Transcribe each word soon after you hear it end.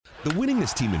The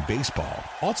winningest team in baseball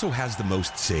also has the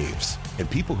most saves, and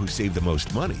people who save the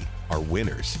most money are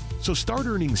winners. So start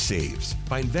earning saves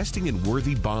by investing in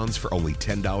worthy bonds for only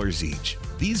 $10 each.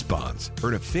 These bonds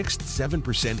earn a fixed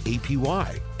 7%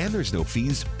 APY, and there's no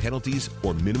fees, penalties,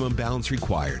 or minimum balance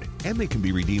required, and they can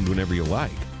be redeemed whenever you like.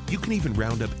 You can even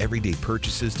round up everyday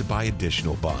purchases to buy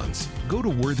additional bonds. Go to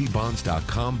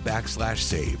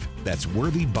worthybonds.com/save. That's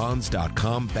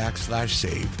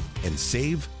worthybonds.com/save and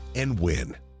save and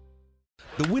win.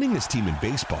 The winningest team in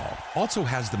baseball also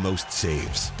has the most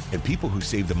saves, and people who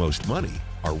save the most money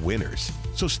are winners.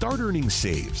 So start earning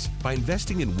saves by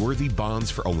investing in worthy bonds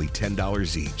for only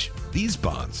 $10 each. These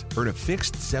bonds earn a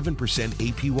fixed 7%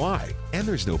 APY, and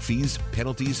there's no fees,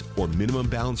 penalties, or minimum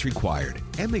balance required,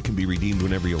 and they can be redeemed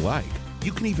whenever you like.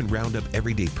 You can even round up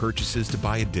everyday purchases to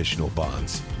buy additional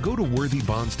bonds. Go to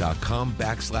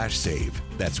worthybonds.com/save.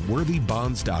 That's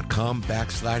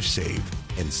worthybonds.com/save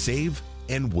and save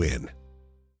and win.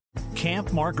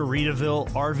 Camp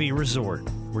Margaritaville RV Resort,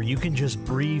 where you can just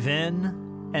breathe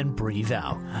in and breathe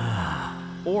out.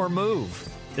 Or move.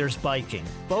 There's biking,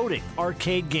 boating,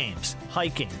 arcade games,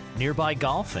 hiking, nearby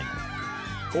golfing.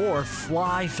 Or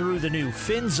fly through the new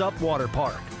Fins Up Water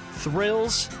Park.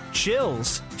 Thrills,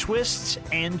 chills, twists,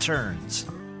 and turns.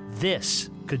 This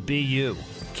could be you.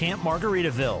 Camp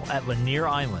Margaritaville at Lanier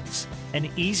Islands. An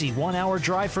easy 1-hour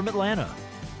drive from Atlanta.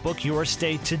 Book your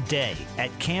stay today at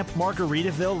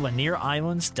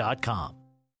campmargaritaville.lanierIslands.com.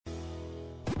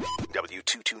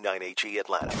 W229HE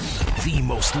Atlanta, the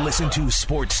most listened to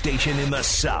sports station in the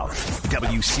South.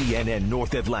 WCNN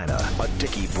North Atlanta, a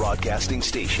Dickey broadcasting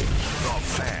station. The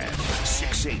Fan,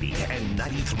 680 and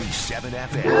 93.7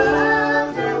 FM.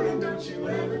 Oh, darling, don't you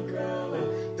ever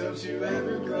grow, don't you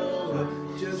ever grow,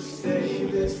 just stay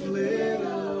this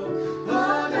little.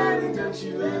 Oh, darling, don't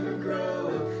you ever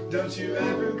grow, don't you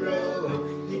ever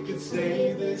grow, you can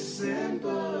stay this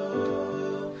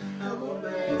simple.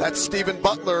 That's Stephen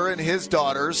Butler and his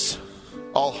daughters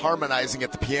all harmonizing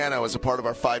at the piano as a part of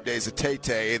our 5 days at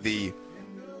Tay-Tay. The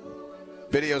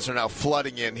videos are now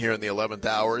flooding in here in the 11th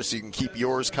hour, so you can keep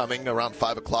yours coming around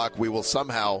 5 o'clock. We will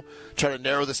somehow try to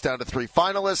narrow this down to 3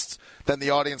 finalists. Then the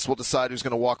audience will decide who's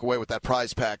going to walk away with that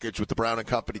prize package with the Brown &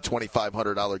 Company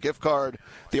 $2,500 gift card,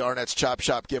 the Arnett's Chop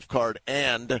Shop gift card,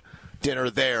 and dinner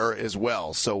there as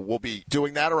well. So we'll be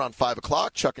doing that around 5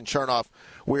 o'clock. Chuck and Chernoff,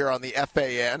 we are on the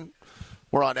FAN.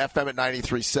 We're on FM at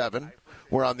 93.7.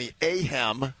 We're on the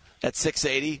AM at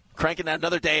 680. Cranking out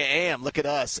another day of AM. Look at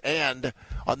us. And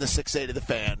on the 680 The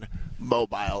Fan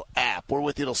mobile app. We're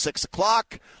with you till 6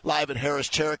 o'clock. Live in Harris,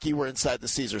 Cherokee. We're inside the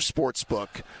Caesar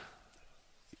Sportsbook.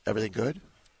 Everything good?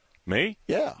 Me?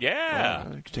 Yeah. Yeah.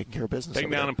 Taking care of business.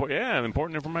 Taking down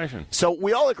important information. So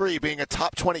we all agree being a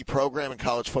top 20 program in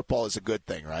college football is a good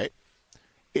thing, right?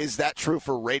 Is that true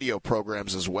for radio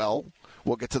programs as well?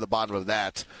 We'll get to the bottom of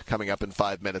that coming up in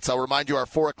 5 minutes. I'll remind you our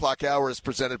 4 o'clock hour is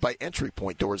presented by Entry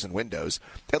Point Doors and Windows,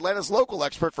 Atlanta's local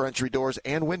expert for entry doors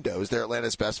and windows. They're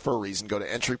Atlanta's best for a reason. Go to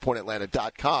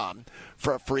entrypointatlanta.com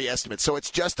for a free estimate. So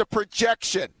it's just a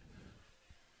projection.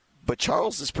 But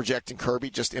Charles is projecting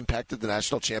Kirby just impacted the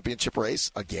national championship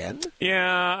race again?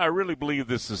 Yeah, I really believe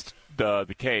this is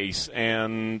the case,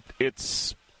 and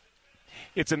it's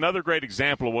another great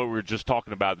example of what we were just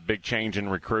talking about, the big change in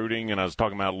recruiting. And I was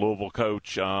talking about Louisville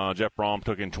coach Jeff Brom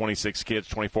took in 26 kids,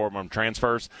 24 of them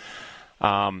transfers.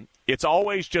 It's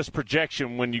always just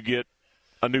projection when you get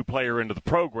a new player into the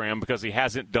program because he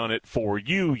hasn't done it for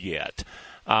you yet.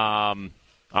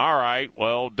 All right,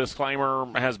 well, disclaimer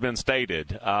has been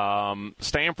stated.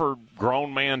 Stanford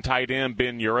grown man tight end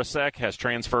Ben Urasek has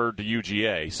transferred to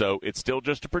UGA, so it's still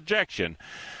just a projection.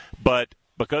 But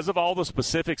because of all the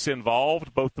specifics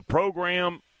involved, both the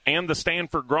program and the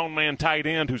Stanford grown man tight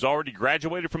end who's already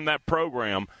graduated from that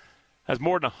program has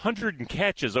more than 100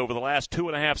 catches over the last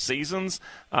 2.5 seasons.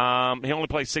 He only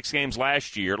played 6 games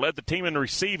last year, led the team in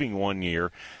receiving 1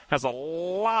 year, has a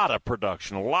lot of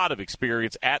production, a lot of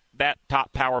experience at that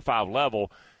top Power 5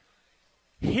 level.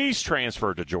 He's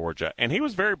transferred to Georgia, and he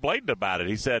was very blatant about it.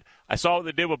 He said, I saw what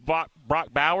they did with Brock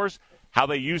Bowers, how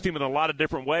they used him in a lot of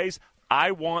different ways.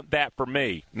 I want that for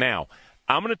me. Now,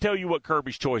 I'm going to tell you what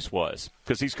Kirby's choice was,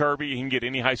 because he's Kirby. He can get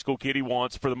any high school kid he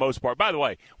wants for the most part. By the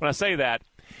way, when I say that,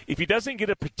 if he doesn't get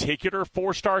a particular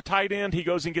 4-star tight end, he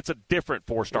goes and gets a different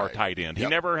 4-star tight end. He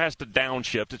never has to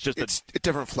downshift. It's just a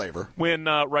different flavor. When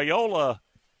Raiola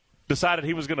decided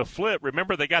he was going to flip,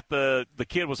 remember they got the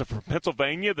kid was from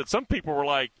Pennsylvania that some people were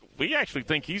like, we actually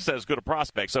think he's as good a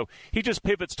prospect. So he just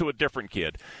pivots to a different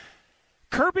kid.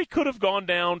 Kirby could have gone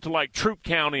down to like Troup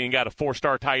County and got a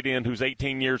 4-star tight end who's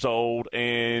 18 years old,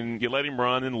 and you let him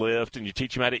run and lift, and you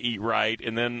teach him how to eat right,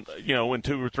 and then, in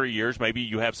 2 or 3 years, maybe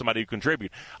you have somebody who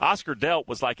contribute. Oscar Delp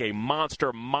was like a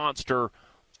monster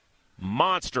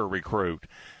recruit.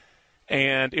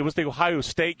 And it was the Ohio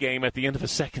State game at the end of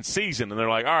his second season, and they're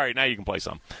like, all right, now you can play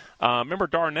some. Remember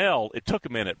Darnell? It took a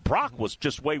minute. Brock was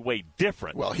just way, way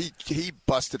different. Well, he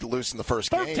busted loose in the first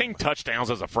 13 game. 13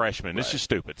 touchdowns as a freshman. Right. It's just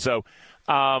stupid. So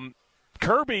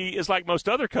Kirby is like most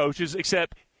other coaches,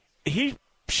 except he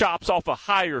shops off a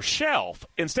higher shelf.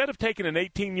 Instead of taking an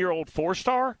 18-year-old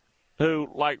 4-star, who,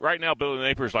 like right now, Billy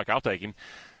Napier's like, I'll take him.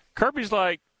 Kirby's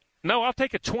like, no, I'll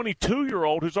take a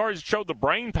 22-year-old who's already showed the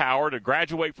brain power to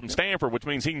graduate from Stanford, which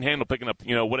means he can handle picking up,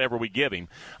 whatever we give him.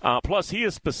 Plus, he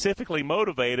is specifically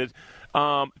motivated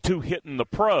to hitting the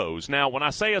pros. Now, when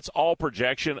I say it's all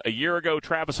projection, a year ago,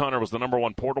 Travis Hunter was the number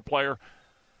 1 portal player.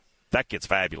 That kid's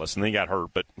fabulous, and then he got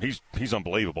hurt, but he's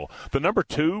unbelievable. The number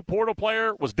 2 portal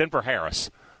player was Denver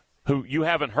Harris, who you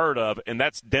haven't heard of, and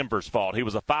that's Denver's fault. He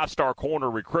was a 5-star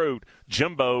corner recruit.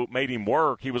 Jimbo made him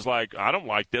work. He was like, I don't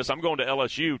like this. I'm going to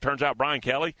LSU. Turns out Brian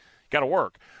Kelly got to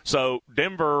work. So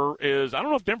Denver is – I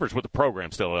don't know if Denver's with the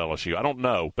program still at LSU. I don't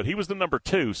know. But he was the number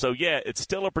 2. So, yeah, it's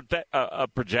still a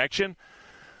projection.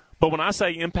 But when I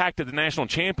say impacted the national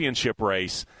championship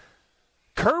race,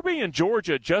 Kirby and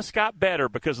Georgia just got better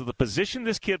because of the position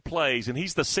this kid plays, and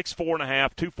he's the 6'4.5",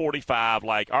 245.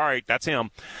 Like, all right, that's him.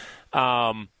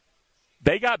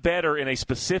 They got better in a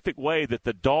specific way that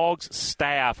the Dogs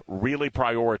staff really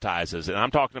prioritizes. And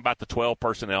I'm talking about the 12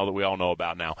 personnel that we all know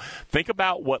about now. Think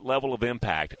about what level of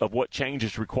impact, of what change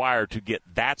is required to get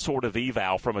that sort of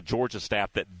eval from a Georgia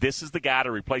staff, that this is the guy to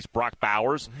replace Brock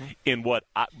Bowers in what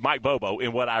Mike Bobo,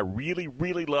 in what I really,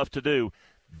 really love to do.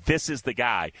 This is the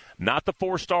guy. Not the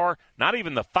 4-star, not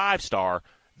even the 5-star.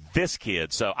 This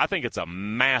kid. So I think it's a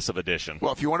massive addition.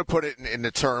 Well, if you want to put it in the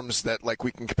terms that, like,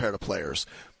 we can compare to players,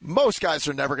 most guys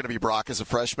are never going to be Brock as a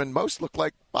freshman. Most look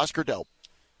like Oscar Delp.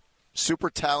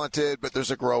 Super talented, but there's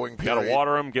a growing period. Got to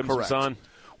water him, give him some sun.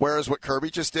 Whereas what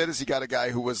Kirby just did is he got a guy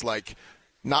who was, like,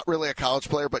 not really a college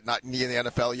player, but not in the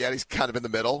NFL yet. He's kind of in the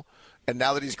middle. And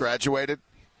now that he's graduated,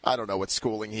 I don't know what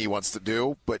schooling he wants to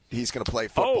do, but he's going to play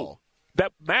football.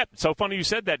 Matt, so funny you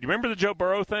said that. You remember the Joe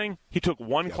Burrow thing? He took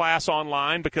one class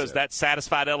online because that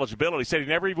satisfied eligibility. He said he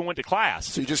never even went to class.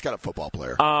 So you just got a football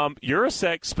player.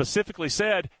 Urasek specifically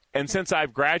said, and since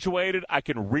I've graduated, I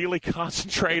can really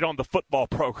concentrate on the football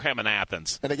program in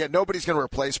Athens. And again, nobody's going to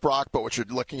replace Brock, but what you're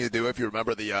looking to do, if you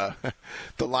remember the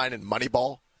line in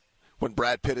Moneyball, when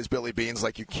Brad Pitt is Billy Beans,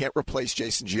 like, you can't replace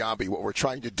Jason Giambi. What we're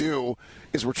trying to do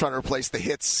is we're trying to replace the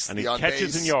hits, and the he on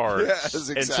catches base. and yards. Yes,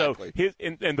 exactly.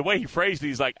 And so and the way he phrased it,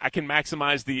 he's like, I can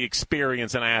maximize the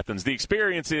experience in Athens. The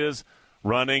experience is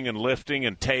running and lifting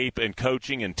and tape and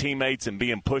coaching and teammates and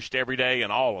being pushed every day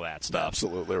and all of that stuff.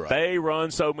 Absolutely right. They run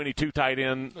so many 2 tight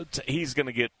ends. He's going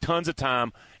to get tons of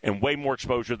time and way more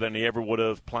exposure than he ever would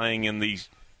have playing in the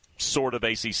sort of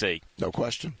ACC. No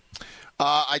question.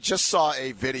 I just saw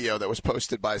a video that was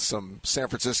posted by some San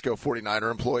Francisco 49er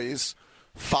employees.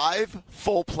 5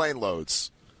 full plane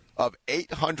loads of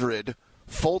 800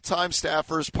 full-time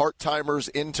staffers, part-timers,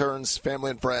 interns, family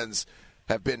and friends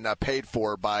have been paid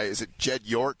for by, is it Jed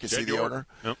York? Is he the owner?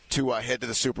 Yep. To head to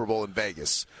the Super Bowl in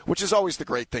Vegas, which is always the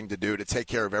great thing to do, to take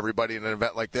care of everybody in an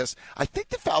event like this. I think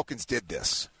the Falcons did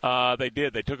this. They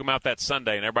did. They took them out that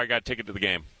Sunday, and everybody got a ticket to the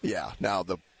game. Yeah. Now,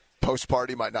 the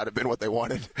post-party might not have been what they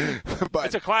wanted. But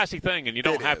it's a classy thing, and you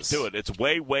don't have to do it. It's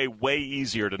way, way, way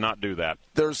easier to not do that.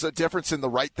 There's a difference in the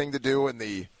right thing to do and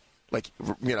the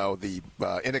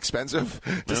inexpensive.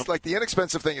 Just like the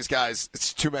inexpensive thing is, guys,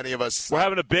 it's too many of us. We're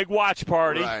having a big watch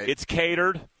party. Right. It's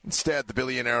catered. Instead, the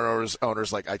billionaire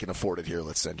owners like, I can afford it here.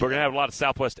 Let's send you. We're going to have a lot of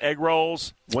Southwest egg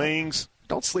rolls, wings.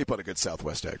 Don't sleep on a good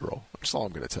Southwest egg roll. That's all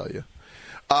I'm going to tell you.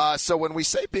 So when we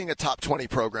say being a top 20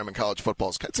 program in college football,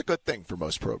 it's a good thing for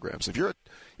most programs. If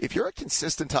you're a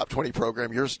consistent top 20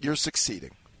 program, you're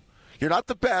succeeding. You're not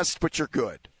the best, but you're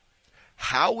good.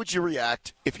 How would you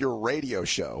react if your radio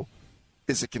show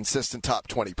is a consistent top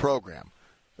 20 program?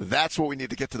 That's what we need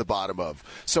to get to the bottom of.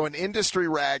 So an industry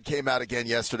rag came out again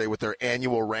yesterday with their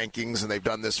annual rankings, and they've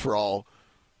done this for all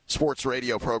sports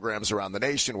radio programs around the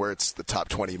nation, where it's the top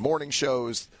 20 morning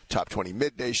shows, top 20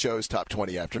 midday shows, top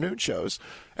 20 afternoon shows.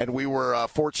 And we were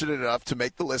fortunate enough to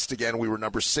make the list again. We were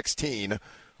number 16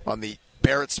 on the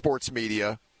Barrett Sports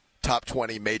Media top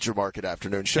 20 major market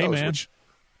afternoon shows.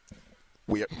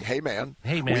 Hey, man.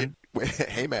 Hey, man.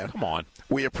 Hey, man. Come on.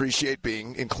 We appreciate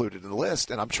being included in the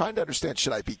list. And I'm trying to understand,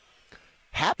 should I be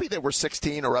happy that we're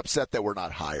 16 or upset that we're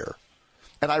not higher?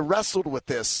 And I wrestled with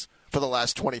this for the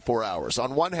last 24 hours.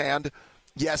 On one hand,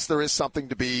 yes, there is something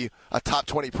to be a top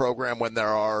 20 program when there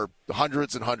are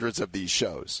hundreds and hundreds of these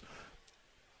shows.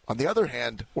 On the other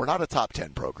hand, we're not a top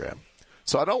 10 program.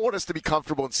 So I don't want us to be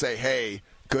comfortable and say, hey,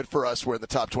 good for us, we're in the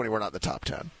top 20, we're not in the top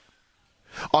 10.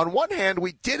 On one hand,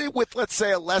 we did it with, let's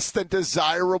say, a less than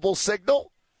desirable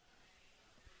signal.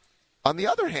 On the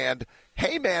other hand,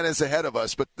 Hey Man is ahead of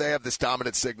us, but they have this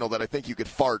dominant signal that I think you could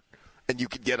fart and you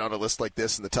could get on a list like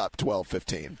this in the top 12,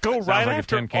 15. Go right like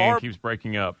after a tin can keeps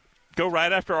breaking up. Go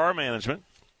right after our management.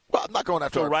 Well, I'm not going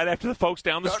after. Go right after the folks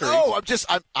down the street. No,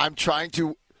 I'm trying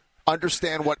to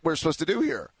understand what we're supposed to do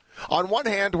here. On one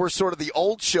hand, we're sort of the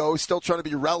old show, still trying to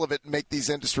be relevant and make these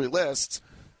industry lists.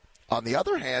 On the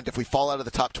other hand, if we fall out of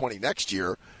the top 20 next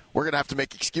year, we're going to have to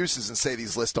make excuses and say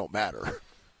these lists don't matter.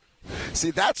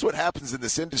 See, that's what happens in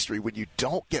this industry. When you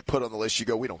don't get put on the list, you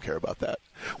go, we don't care about that.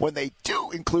 When they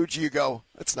do include you, you go,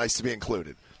 it's nice to be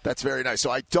included. That's very nice.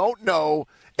 So I don't know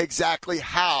exactly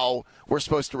how we're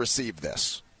supposed to receive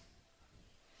this.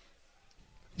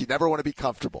 You never want to be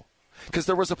comfortable. Because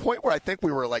there was a point where I think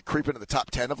we were like creeping to the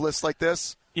top 10 of lists like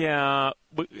this. Yeah,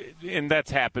 and that's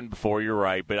happened before, you're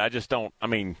right. But I just don't,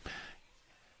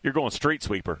 you're going street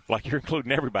sweeper. Like you're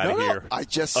including everybody here. I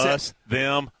just us, said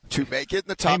them. To make it in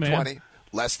the top 20,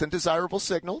 less than desirable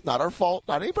signal, not our fault,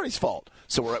 not anybody's fault.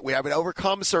 So we haven't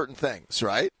overcome certain things,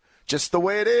 right? Just the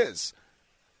way it is.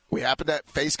 We happen to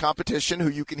face competition who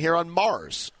you can hear on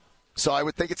Mars. So I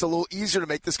would think it's a little easier to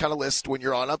make this kind of list when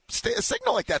you're on a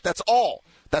signal like that. That's all.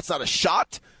 That's not a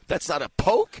shot. That's not a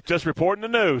poke. Just reporting the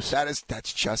news.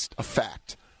 That's just a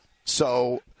fact.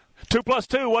 So 2 +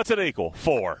 2, what's it equal?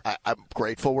 4. I'm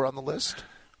grateful we're on the list.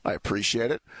 I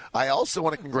appreciate it. I also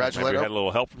want to congratulate. Maybe we had a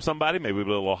little help from somebody. Maybe we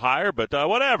were a little higher, but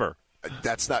whatever.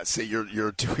 That's not. See,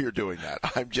 you're doing that.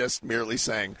 I'm just merely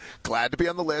saying, glad to be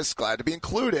on the list. Glad to be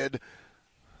included.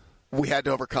 We had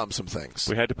to overcome some things.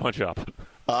 We had to punch up.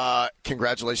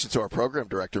 Congratulations to our program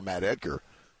director, Matt Edgar,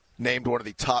 named one of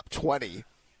the top 20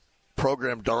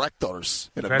 program directors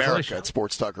in America at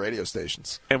sports talk radio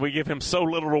stations. And we give him so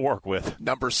little to work with.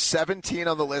 Number 17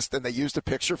 on the list, and they used a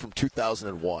picture from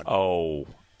 2001. Oh.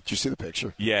 Did you see the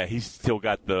picture? Yeah, he's still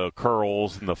got the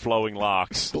curls and the flowing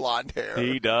locks. Blonde hair.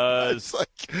 He does.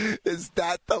 Is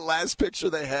that the last picture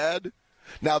they had?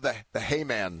 Now, the Hey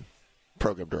Man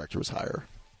program director was higher.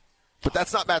 But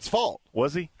that's not Matt's fault.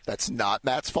 Was he? That's not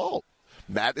Matt's fault.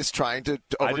 Matt is trying to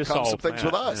overcome some things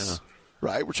with us. Yeah.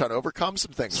 Right? We're trying to overcome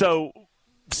some things. So,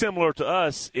 similar to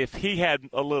us, if he had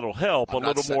a little help, a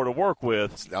little more to work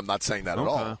with. I'm not saying that at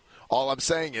all. All I'm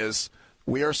saying is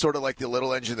we are sort of like the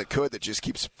little engine that just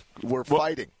keeps – we're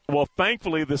fighting. Well,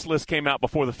 thankfully, this list came out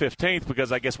before the 15th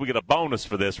because I guess we get a bonus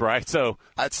for this, right? So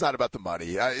it's not about the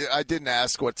money. I didn't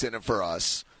ask what's in it for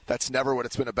us. That's never what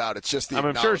it's been about. It's just the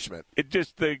acknowledgement. Sure it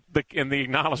just the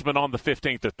acknowledgement on the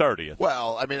 15th or 30th.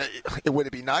 Well, would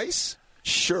it be nice?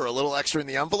 Sure, a little extra in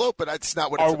the envelope, but that's not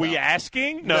what it's about. Are we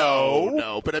asking?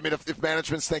 No. But if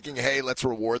management's thinking, hey, let's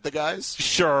reward the guys.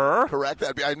 Sure. Correct?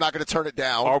 I'm not going to turn it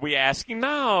down. Are we asking?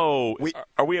 No.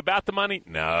 Are we about the money?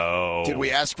 No. Did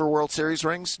we ask for World Series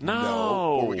rings?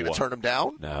 No. Were we going to turn them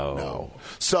down? No.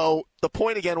 So the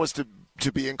point, again, was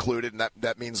to be included, and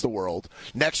that means the world.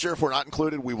 Next year, if we're not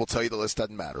included, we will tell you the list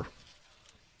doesn't matter.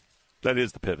 That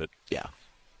is the pivot. Yeah.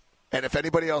 And if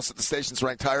anybody else at the station's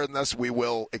ranked higher than us, we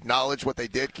will acknowledge what they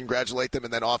did, congratulate them,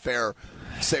 and then off-air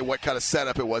say what kind of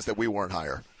setup it was that we weren't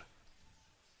higher.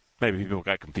 Maybe people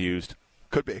got confused.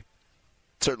 Could be.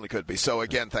 Certainly could be. So,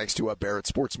 again, thanks to Barrett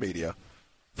Sports Media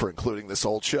for including this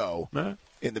old show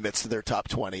in the midst of their top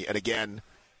 20. And, again,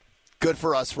 good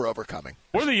for us for overcoming.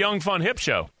 We're the Young, Fun, Hip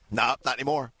show. No, not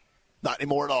anymore. Not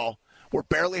anymore at all. We're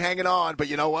barely hanging on, but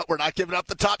you know what? We're not giving up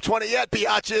the top 20 yet,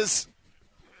 biatches.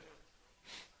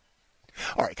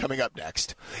 All right, coming up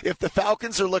next. If the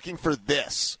Falcons are looking for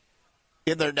this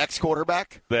in their next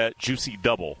quarterback. That juicy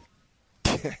double.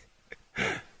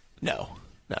 No.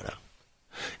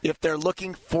 If they're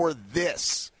looking for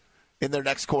this in their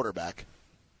next quarterback,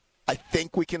 I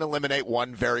think we can eliminate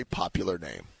one very popular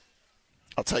name.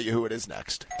 I'll tell you who it is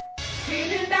next.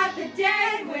 Dreaming about the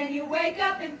day when you wake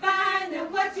up and find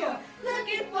that what you're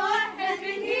looking for has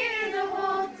been here the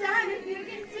whole time. If you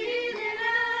can see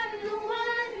that I'm the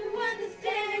one who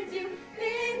understands you,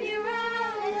 then you're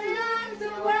all along. So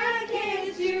why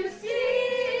can't you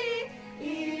see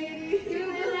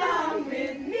you belong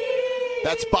with me?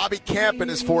 That's Bobby Kemp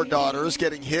and his 4 daughters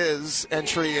getting his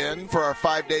entry in for our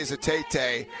 5 days at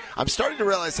Tay-Tay. I'm starting to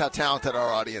realize how talented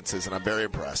our audience is, and I'm very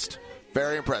impressed.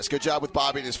 Very impressed. Good job with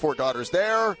Bobby and his 4 daughters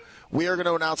there. We are going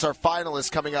to announce our finalists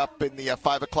coming up in the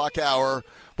 5 o'clock hour.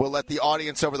 We'll let the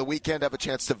audience over the weekend have a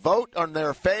chance to vote on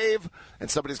their fave, and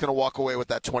somebody's going to walk away with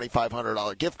that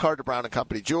 $2,500 gift card to Brown &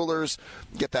 Company Jewelers.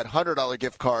 Get that $100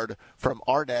 gift card from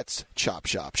Arnett's Chop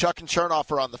Shop. Chuck and Chernoff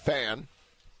are on the Fan.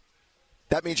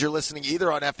 That means you're listening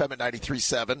either on FM at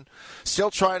 93.7,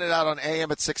 still trying it out on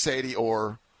AM at 680,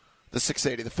 or the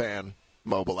 680 The Fan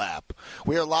mobile app.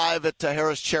 We are live at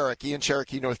Harris Cherokee in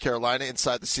Cherokee, North Carolina,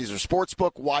 inside the Caesar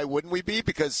Sportsbook. Why wouldn't we be?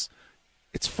 Because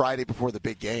it's Friday before the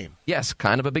big game. Yes,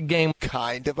 kind of a big game.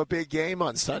 Kind of a big game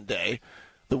on Sunday.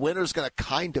 The winner's going to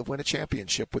kind of win a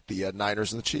championship with the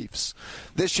Niners and the Chiefs.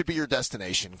 This should be your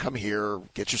destination. Come here,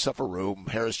 get yourself a room,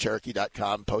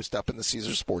 harrischcherokee.com, post up in the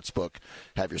Caesar Sportsbook,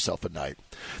 have yourself a night.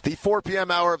 The 4 p.m.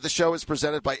 hour of the show is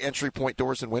presented by Entry Point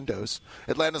Doors and Windows,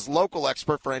 Atlanta's local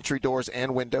expert for entry doors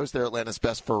and windows. They're Atlanta's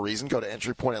best for a reason. Go to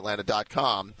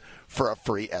entrypointatlanta.com for a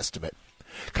free estimate.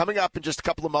 Coming up in just a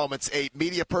couple of moments, a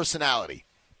media personality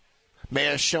may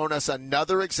have shown us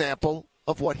another example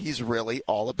of what he's really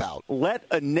all about. Let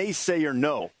a naysayer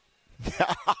know.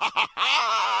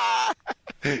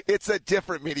 It's a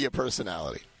different media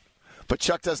personality. But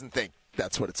Chuck doesn't think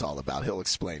that's what it's all about. He'll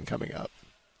explain coming up.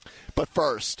 But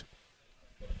first,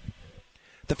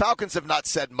 the Falcons have not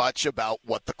said much about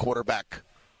what the quarterback,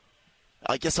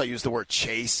 I guess I use the word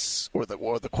chase, or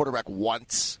the quarterback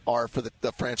wants are for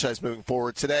the franchise moving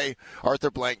forward. Today, Arthur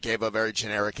Blank gave a very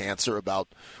generic answer about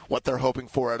what they're hoping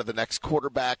for out of the next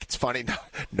quarterback. It's funny,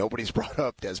 nobody's brought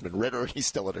up Desmond Ridder. He's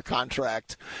still under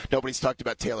contract. Nobody's talked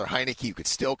about Taylor Heineke, who could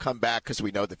still come back because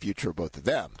we know the future of both of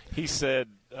them. He said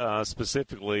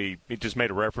specifically, he just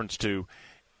made a reference to,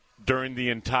 during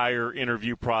the entire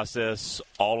interview process,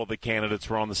 all of the candidates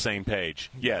were on the same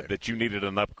page. Yeah, that you needed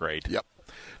an upgrade. Yep.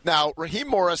 Now, Raheem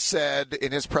Morris said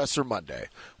in his presser Monday,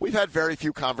 we've had very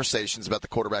few conversations about the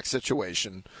quarterback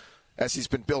situation as he's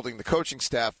been building the coaching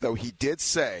staff, though he did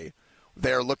say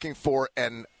they're looking for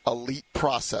an elite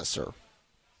processor,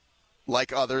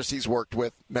 like others he's worked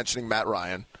with, mentioning Matt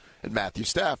Ryan and Matthew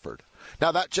Stafford.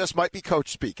 Now, that just might be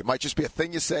coach speak. It might just be a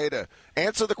thing you say to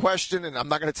answer the question, and I'm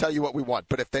not going to tell you what we want.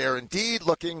 But if they are indeed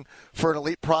looking for an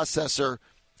elite processor,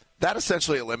 that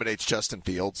essentially eliminates Justin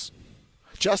Fields.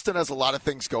 Justin has a lot of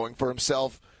things going for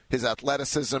himself. His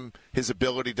athleticism, his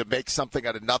ability to make something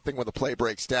out of nothing when the play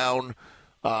breaks down.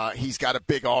 He's got a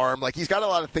big arm. He's got a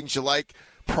lot of things you like.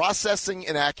 Processing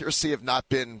and accuracy have not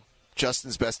been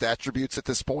Justin's best attributes at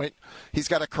this point. He's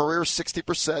got a career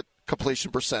 60% completion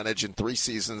percentage in 3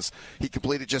 seasons. He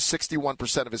completed just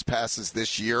 61% of his passes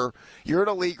this year. You're in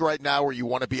a league right now where you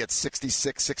want to be at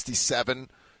 66, 67,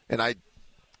 and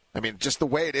I mean, just the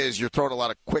way it is, you're throwing a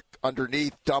lot of quick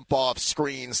underneath, dump off,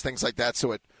 screens, things like that,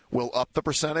 so it will up the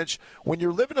percentage. When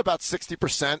you're living about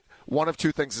 60%, one of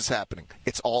two things is happening.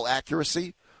 It's all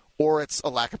accuracy, or it's a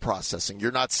lack of processing.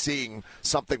 You're not seeing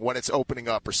something when it's opening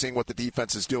up or seeing what the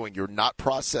defense is doing. You're not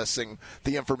processing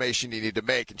the information you need to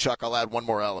make. And, Chuck, I'll add one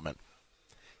more element.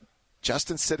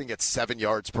 Justin's sitting at 7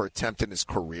 yards per attempt in his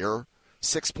career.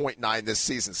 6.9 this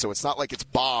season, so it's not like it's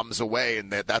bombs away,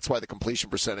 and that's why the completion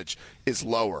percentage is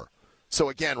lower. So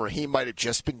again, Raheem might have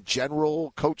just been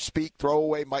general coach speak,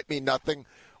 throwaway, might mean nothing,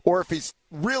 or if he's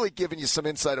really giving you some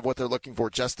insight of what they're looking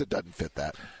for, Justin doesn't fit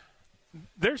that.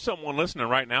 There's someone listening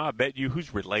right now, I bet you,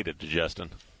 who's related to Justin.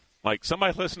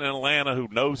 Somebody listening in Atlanta who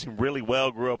knows him really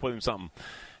well, grew up with him, something,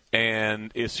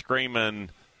 and is screaming,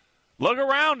 look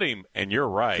around him. And you're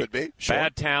right. Could be. Sure.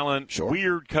 Bad talent, Sure.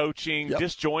 Weird coaching, Yep.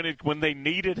 disjointed when they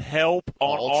needed help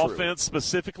on All true. offense,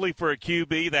 specifically for a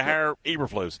QB, they hire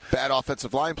Eberflus. Bad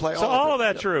offensive line play. So all of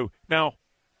that Yep. true. Now,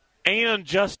 and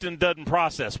Justin doesn't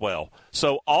process well.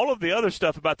 So all of the other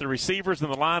stuff about the receivers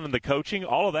and the line and the coaching,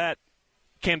 all of that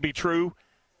can be true.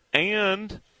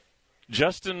 And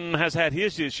Justin has had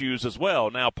his issues as well.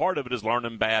 Now, part of it is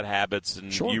learning bad habits,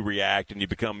 and Sure. you react and you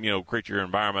become, creature of your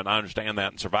environment. I understand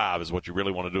that, and survive is what you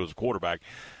really want to do as a quarterback.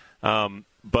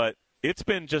 But it's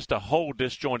been just a whole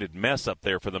disjointed mess up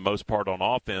there for the most part on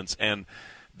offense. And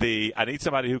I need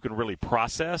somebody who can really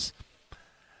process.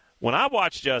 When I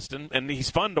watch Justin, and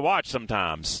he's fun to watch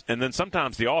sometimes, and then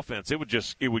sometimes the offense, it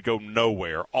would go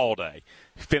nowhere all day.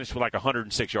 Finished with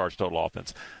 106 yards total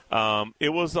offense. It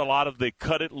was a lot of the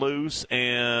cut it loose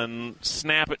and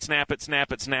snap it,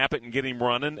 and get him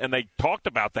running. And they talked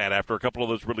about that after a couple of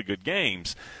those really good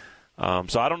games.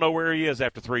 So I don't know where he is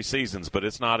after 3 seasons, but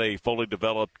it's not a fully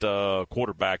developed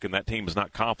quarterback, and that team is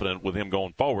not confident with him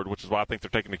going forward, which is why I think they're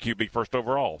taking the QB first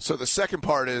overall. So the second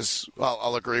part is,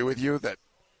 I'll agree with you that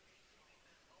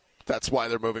that's why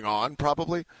they're moving on,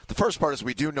 probably. The first part is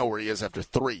we do know where he is after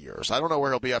 3 years. I don't know where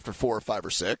he'll be after 4 or 5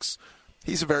 or 6.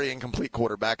 He's a very incomplete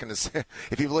quarterback. And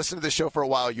if you've listened to this show for a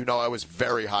while, you know I was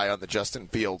very high on the Justin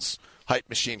Fields hype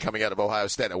machine coming out of Ohio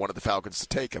State. I wanted the Falcons to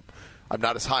take him. I'm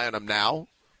not as high on him now,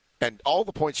 and all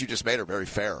the points you just made are very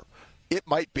fair. It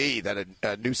might be that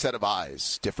a new set of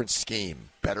eyes, different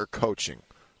scheme, better coaching,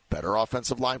 better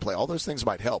offensive line play, all those things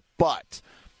might help. But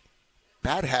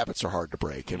bad habits are hard to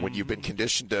break. And when you've been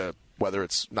conditioned to, whether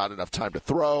it's not enough time to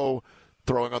throw,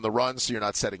 throwing on the run so you're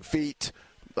not setting feet,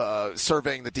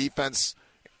 surveying the defense,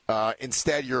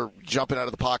 instead you're jumping out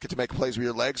of the pocket to make plays with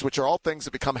your legs, which are all things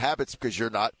that become habits because you're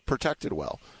not protected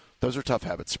well. Those are tough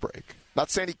habits to break.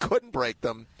 Not saying he couldn't break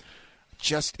them.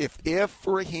 Just if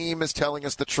Raheem is telling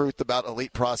us the truth about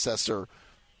elite processor,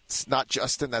 it's not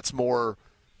Justin, that's more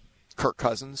Kirk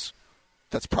Cousins.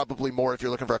 That's probably more, if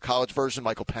you're looking for a college version,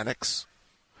 Michael Penix.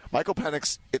 Michael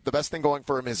Penix, the best thing going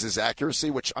for him is his accuracy,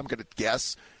 which I'm going to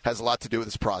guess has a lot to do with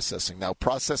his processing. Now,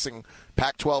 processing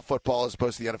Pac-12 football as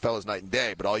opposed to the NFL is night and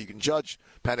day, but all you can judge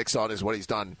Penix on is what he's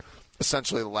done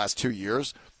essentially the last 2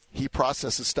 years. He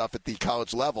processes stuff at the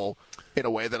college level in a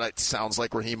way that it sounds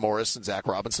like Raheem Morris and Zach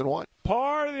Robinson want.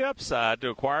 Part of the upside to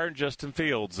acquiring Justin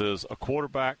Fields is a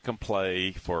quarterback can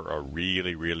play for a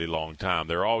really, really long time.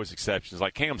 There are always exceptions.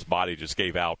 Like Cam's body just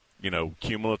gave out,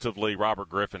 cumulatively. Robert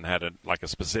Griffin had a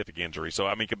specific injury. So,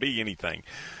 it could be anything.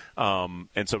 And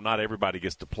so not everybody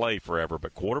gets to play forever.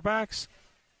 But quarterbacks,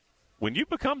 when you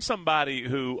become somebody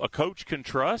who a coach can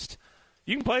trust,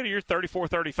 you can play to your 34,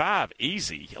 35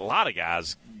 easy. A lot of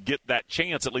guys get that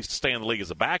chance at least to stay in the league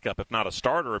as a backup, if not a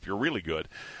starter, if you're really good.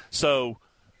 So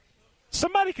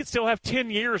somebody could still have 10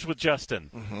 years with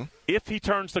Justin if he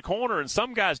turns the corner, and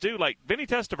some guys do. Like Vinny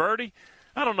Testaverde,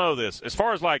 I don't know this. As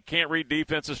far as, can't read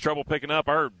defenses, trouble picking up,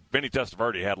 I heard Vinny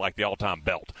Testaverde had, the all-time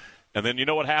belt. And then you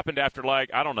know what happened after,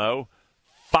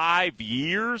 5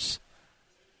 years?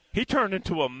 He turned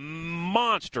into a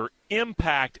monster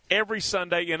impact every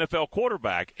Sunday NFL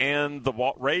quarterback. And the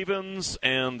Ravens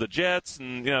and the Jets,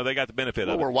 and, they got the benefit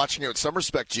of it. We're watching it with some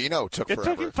respect. Geno took forever. It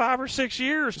took him 5 or 6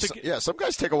 years. Some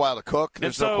guys take a while to cook.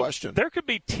 There's no question. There could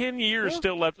be 10 years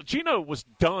still left. Geno was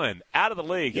done, out of the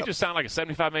league. He just sounded like a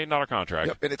 $75 million contract.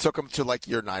 Yep. And it took him to,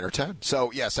 year 9 or 10.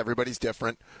 So, yes, everybody's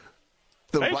different.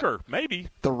 Baker, maybe.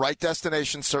 The right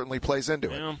destination certainly plays into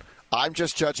it. I'm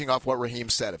just judging off what Raheem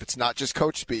said. If it's not just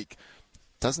coach speak,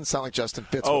 it doesn't sound like Justin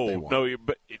fits what they want. No,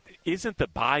 but isn't the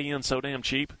buy-in so damn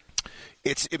cheap?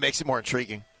 It makes it more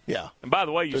intriguing. Yeah. And by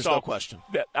the way, There's no question.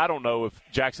 I don't know if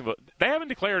Jacksonville – they haven't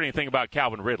declared anything about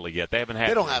Calvin Ridley yet. They haven't had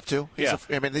They don't have to. He's a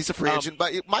free agent.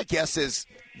 But my guess is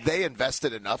they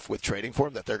invested enough with trading for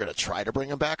him that they're going to try to bring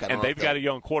him back. And they've got a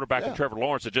young quarterback in Trevor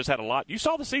Lawrence that just had a lot. You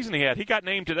saw the season he had. He got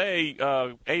named today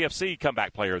AFC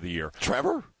Comeback Player of the Year.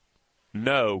 Trevor?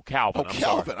 No, Calvin.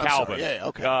 Calvin. Calvin. Yeah,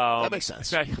 okay. That makes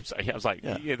sense. I was like,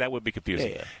 that would be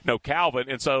confusing. Yeah. No, Calvin.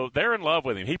 And so they're in love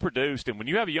with him. He produced. And when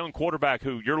you have a young quarterback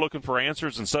who you're looking for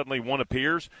answers and suddenly one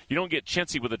appears, you don't get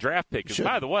chintzy with a draft pick. Because,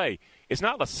 by the way, it's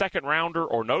not a second-rounder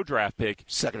or no draft pick.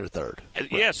 Second or third.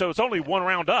 Yeah, so it's only one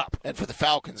round up. And for the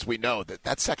Falcons, we know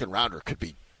that second-rounder could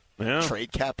be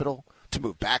trade capital to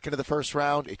move back into the first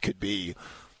round. It could be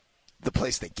the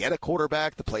place they get a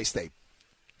quarterback, the place they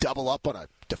double up on a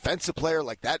defensive player.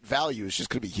 That value is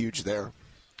just going to be huge there.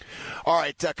 All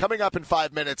right, coming up in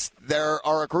 5 minutes, there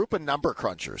are a group of number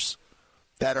crunchers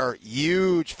that are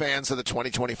huge fans of the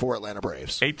 2024 Atlanta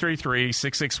Braves.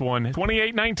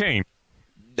 833-661-2819.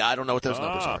 I don't know what those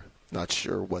numbers are. Not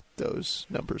sure what those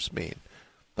numbers mean.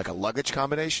 Like a luggage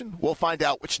combination? We'll find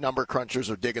out which number crunchers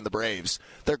are digging the Braves.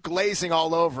 They're glazing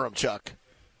all over them, Chuck.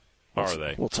 Are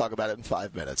they? We'll talk about it in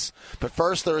 5 minutes. But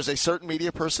first, there is a certain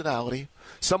media personality,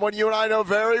 someone you and I know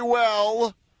very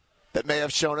well, that may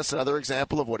have shown us another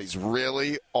example of what he's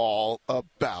really all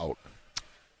about.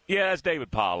 Yeah, that's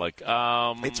David Pollock.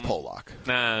 It's Pollock.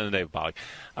 Nah, David Pollock.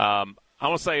 I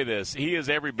want to say this. He is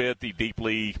every bit the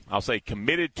deeply, I'll say,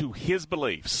 committed to his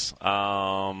beliefs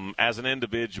as an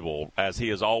individual, as he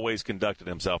has always conducted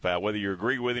himself out, whether you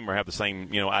agree with him or have the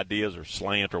same ideas or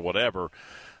slant or whatever.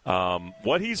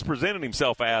 What he's presented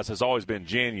himself as has always been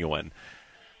genuine.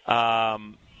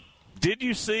 Did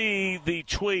you see the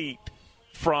tweet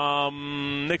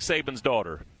from Nick Saban's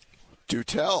daughter? Do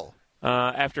tell.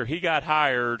 After he got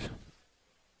hired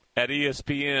at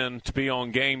ESPN to be on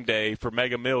Game Day for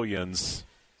Mega Millions,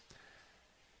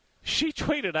 she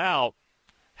tweeted out,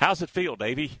 "How's it feel,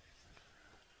 Davey?"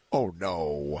 Oh,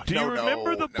 no. Do you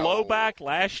remember the blowback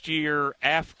last year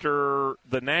after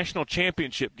the national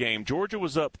championship game? Georgia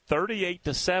was up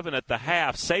 38-7 at the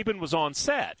half. Saban was on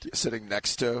set. Sitting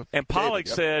next to And Pollock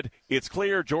said, it's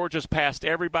clear Georgia's passed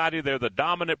everybody. They're the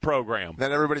dominant program.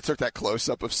 Then everybody took that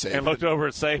close-up of Saban. And looked over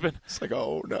at Saban. It's like,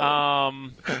 oh, no.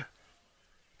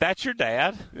 That's your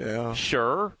dad. Yeah.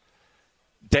 Sure.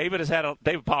 David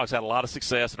Pollock's had a lot of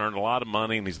success and earned a lot of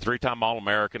money, and he's a 3-time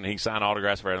All-American. And he signed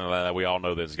autographs for everything like that. We all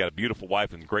know this. He's got a beautiful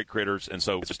wife and great critters, and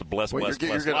so it's just a blessed life.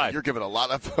 You're giving a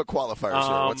lot of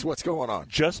qualifiers here. What's going on?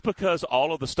 Just because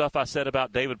all of the stuff I said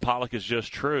about David Pollock is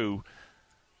just true,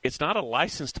 it's not a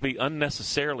license to be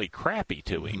unnecessarily crappy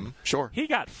to him. Mm-hmm. Sure. He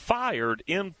got fired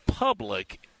in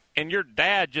public, and your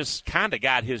dad just kind of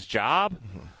got his job.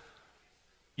 Mm-hmm.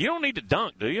 You don't need to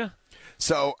dunk, do you?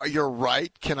 So you're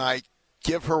right. Can I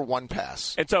give her one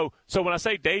pass? And so when I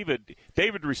say David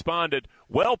responded,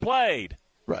 well played.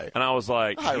 Right. And I was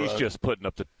like, high he's road. Just putting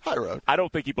up the high road. I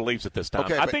don't think he believes it this time.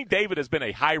 Okay, I think David has been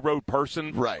a high road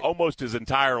person almost his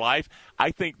entire life.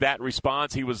 I think that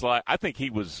response, he was like,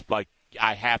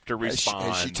 I have to respond.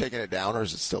 Has she taken it down, or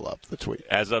is it still up, the tweet?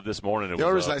 As of this morning, it was The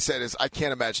only reason up. I said is I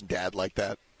can't imagine Dad like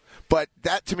that. But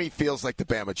that, to me, feels like the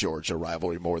Bama-Georgia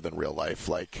rivalry more than real life.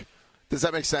 Like, does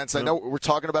that make sense? I know we're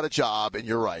talking about a job, and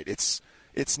you're right.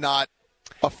 It's not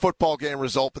a football game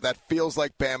result, but that feels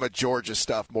like Bama-Georgia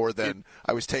stuff more than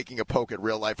I was taking a poke at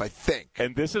real life, I think.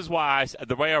 And this is why,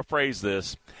 the way I phrase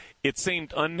this, it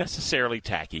seemed unnecessarily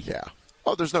tacky. Yeah.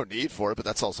 Oh, there's no need for it, but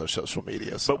that's also social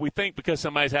media. So. But we think because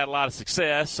somebody's had a lot of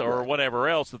success or whatever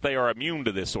else that they are immune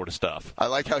to this sort of stuff. I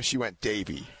like how she went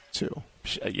Davy, too.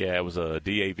 Yeah, it was a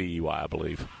D-A-V-E-Y, I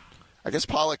believe. I guess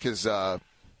Pollock is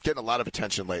getting a lot of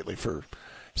attention lately for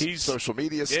social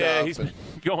media stuff. Yeah, he's been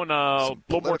going a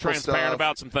little more transparent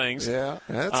about some things. Yeah,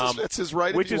 that's his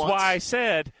right. Which is why I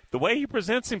said the way he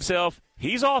presents himself,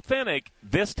 he's authentic.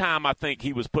 This time I think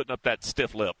he was putting up that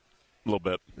stiff lip a little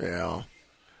bit. Yeah.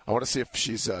 I want to see if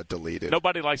she's deleted.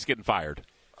 Nobody likes getting fired.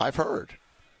 I've heard.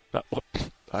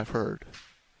 I've heard.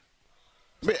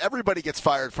 I mean, everybody gets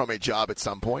fired from a job at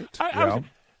some point.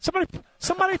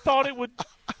 Somebody thought it would.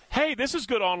 Hey, this is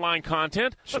good online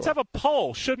content. Sure. Let's have a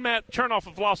poll. Should Matt Chernoff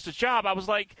have lost his job? I was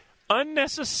like,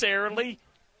 unnecessarily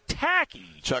tacky.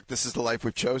 Chuck, this is the life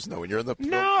we've chosen, though. When you're in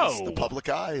the public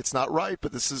eye, it's not right,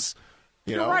 but this is,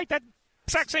 You're right. That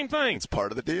exact same thing. It's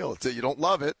part of the deal. You don't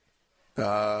love it.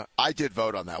 I did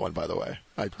vote on that one, by the way.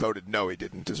 I voted no, he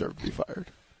didn't deserve to be fired.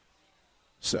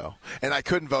 So, and I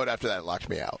couldn't vote after that. It locked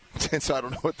me out. And so I don't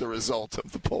know what the result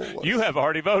of the poll was. You have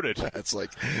already voted. It's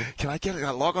like, can I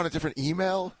log on a different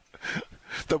email?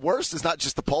 The worst is not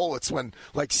just the poll. It's when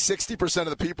like 60%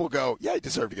 of the people go, yeah, he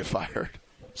deserved to get fired.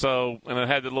 So, and it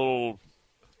had the little,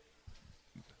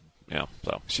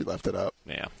 so. She left it up.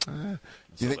 Yeah. Do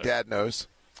you think Dad knows?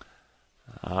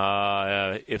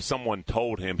 If someone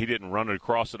told him, he didn't run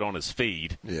across it on his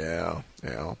feed. Yeah.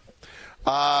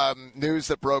 News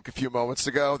that broke a few moments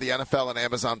ago. The NFL and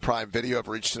Amazon Prime Video have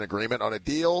reached an agreement on a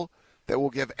deal that will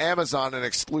give Amazon an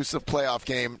exclusive playoff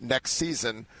game next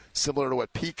season, similar to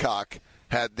what Peacock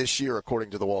had this year,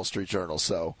 according to the Wall Street Journal.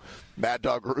 So Mad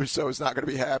Dog Russo is not going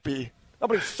to be happy.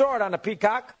 Nobody saw it on the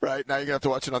Peacock. Right, now you're going to have to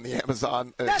watch it on the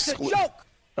Amazon. That's a joke.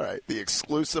 All right, the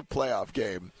exclusive playoff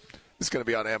game is going to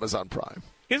be on Amazon Prime.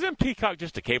 Isn't Peacock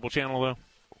just a cable channel, though?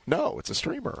 No, it's a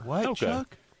streamer. What, okay.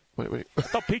 Chuck? Wait. I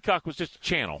thought Peacock was just a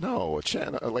channel. No, a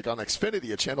channel like on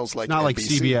Xfinity, a channel's like not NBC. like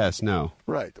CBS. No,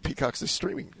 right. The Peacock's a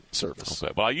streaming service.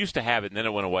 Okay. Well, I used to have it, and then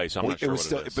it went away, so I'm not sure what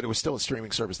it is. But it was still a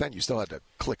streaming service then. You still had to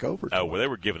click over to it. Well, they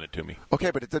were giving it to me.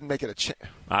 Okay, but it didn't make it a channel.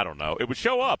 I don't know. It would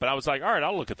show up, and I was like, all right,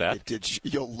 I'll look at that.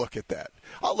 You'll look at that.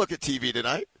 I'll look at TV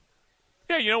tonight.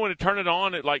 Yeah, when it turn it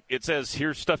on, it says,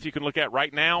 here's stuff you can look at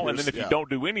right now, and then if you don't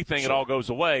do anything, it all goes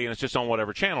away, and it's just on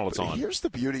whatever channel it's on. Here's the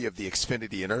beauty of the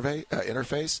Xfinity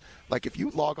interface. Like, if you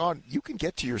log on, you can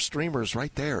get to your streamers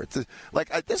right there. It's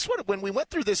when we went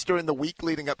through this during the week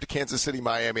leading up to Kansas City,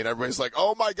 Miami, and everybody's like,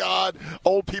 oh, my God,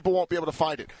 old people won't be able to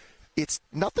find it.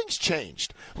 Nothing's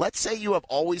changed. Let's say you have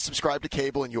always subscribed to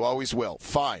cable, and you always will.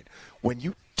 Fine. When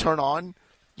you turn on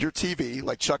your TV,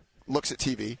 like Chuck looks at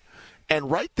TV, and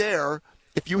right there,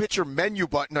 if you hit your menu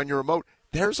button on your remote,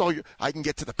 there's all I can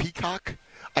get to the Peacock,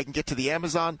 I can get to the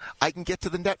Amazon, I can get to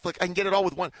the Netflix, I can get it all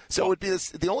with one. So it would be this.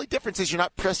 The only difference is you're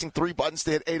not pressing 3 buttons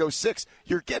to hit 806.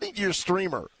 You're getting to your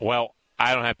streamer. Well,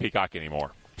 I don't have Peacock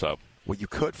anymore, so. Well, you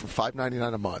could for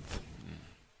 $5.99 a month.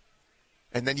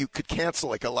 And then you could cancel,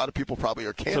 like a lot of people probably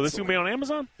are canceling. So this will be on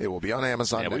Amazon? It will be on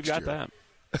Amazon next year. Yeah, we've got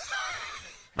that.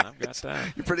 I've got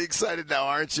that. You're pretty excited now,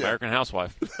 aren't you? American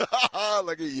Housewife.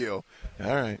 Look at you.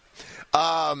 All right.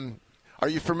 Are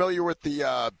you familiar with the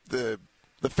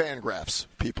Fangraphs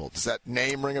people? Does that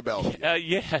name ring a bell?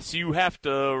 Yes, you have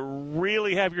to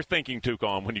really have your thinking toque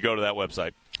on when you go to that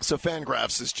website. So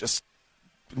Fangraphs is just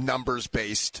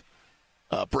numbers-based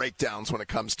breakdowns when it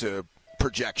comes to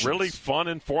projections. Really fun,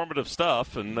 informative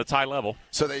stuff, and that's high level.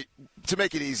 So to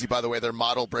make it easy, by the way, their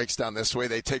model breaks down this way.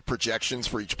 They take projections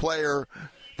for each player.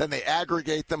 Then they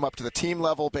aggregate them up to the team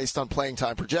level based on playing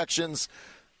time projections.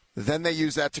 Then they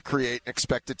use that to create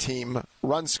expected team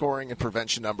run scoring and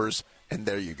prevention numbers, and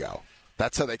there you go.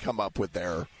 That's how they come up with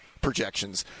their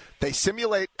projections. They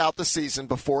simulate out the season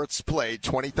before it's played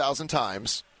 20,000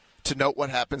 times to note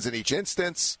what happens in each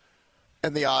instance,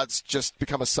 and the odds just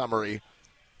become a summary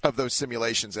of those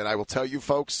simulations. And I will tell you,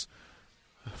 folks,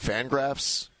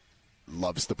 Fangraphs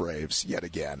loves the Braves yet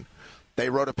again. They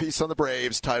wrote a piece on the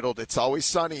Braves titled, "It's Always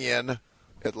Sunny in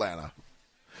Atlanta."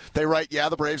 They write, yeah,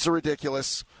 the Braves are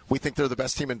ridiculous. We think they're the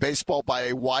best team in baseball by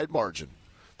a wide margin.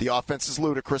 The offense is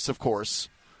ludicrous, of course.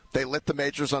 They lit the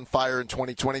majors on fire in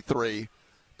 2023,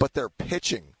 but their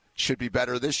pitching should be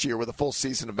better this year with a full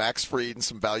season of Max Fried and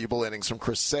some valuable innings from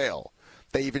Chris Sale.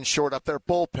 They even shored up their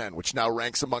bullpen, which now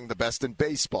ranks among the best in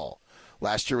baseball.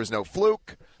 Last year was no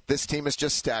fluke. This team is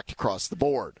just stacked across the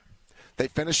board. They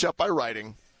finish up by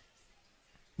writing,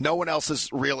 no one else is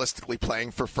realistically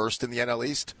playing for first in the NL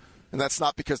East. And that's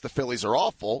not because the Phillies are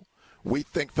awful. We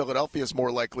think Philadelphia is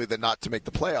more likely than not to make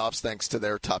the playoffs thanks to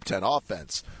their top 10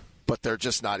 offense. But they're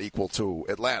just not equal to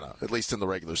Atlanta, at least in the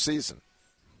regular season.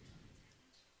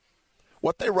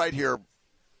 What they write here,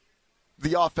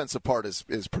 the offensive part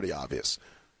is pretty obvious.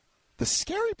 The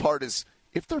scary part is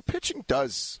if their pitching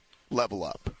does level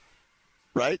up,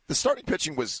 right? The starting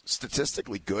pitching was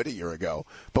statistically good a year ago,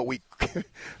 but we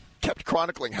kept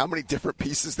chronicling how many different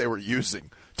pieces they were using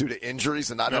due to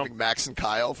injuries and not having Max and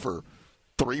Kyle for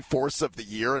 3/4 of the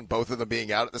year and both of them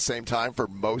being out at the same time for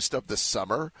most of the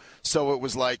summer. So it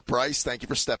was like, Bryce, thank you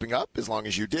for stepping up as long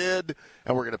as you did,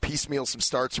 and we're going to piecemeal some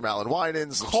starts from Alan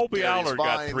Winans. Colby Allard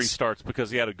got 3 starts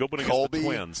because he had a good one against the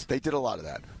Twins. They did a lot of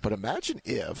that. But imagine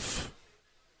if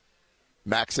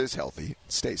Max is healthy,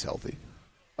 stays healthy.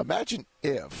 Imagine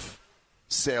if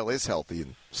Sale is healthy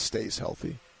and stays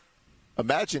healthy.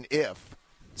 Imagine if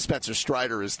Spencer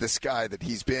Strider is this guy that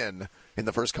he's been in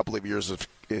the first couple of years of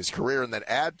his career, and then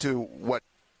add to what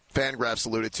Fangraphs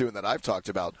alluded to and that I've talked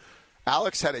about,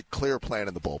 Alex had a clear plan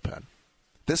in the bullpen.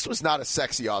 This was not a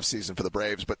sexy offseason for the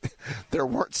Braves, but there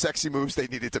weren't sexy moves they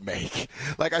needed to make.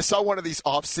 Like, I saw one of these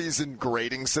offseason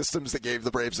grading systems that gave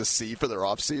the Braves a C for their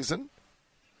offseason.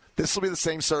 This will be the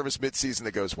same service midseason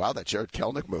that goes, wow, that Jared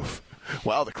Kelenic move.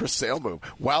 Wow, the Chris Sale move.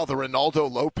 Wow, the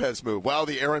Ronaldo Lopez move. Wow,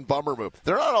 the Aaron Bummer move.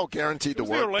 They're not all guaranteed to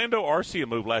work. The Orlando Arcia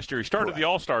move last year. He started the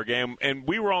All-Star game, and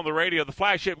we were on the radio, the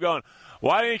flagship, going,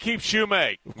 why didn't he keep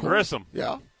Shoemake? Grissom.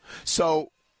 Yeah.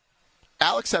 So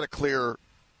Alex had a clear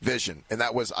vision, and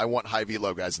that was, I want high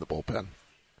velo guys in the bullpen.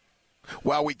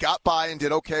 Well, we got by and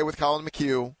did okay with Colin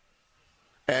McHugh,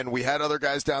 and we had other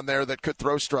guys down there that could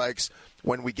throw strikes.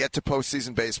 When we get to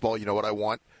postseason baseball, you know what I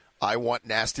want? I want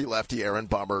nasty lefty Aaron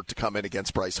Bummer to come in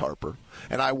against Bryce Harper.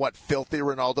 And I want filthy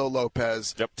Ronaldo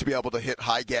Lopez to be able to hit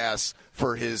high gas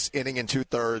for his inning and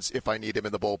 2/3 if I need him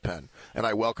in the bullpen. And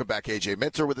I welcome back A.J.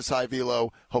 Minter with his high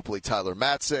velo, hopefully Tyler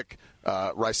Matzik,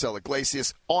 Raisel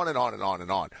Iglesias, on and on and on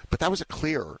and on. But that was a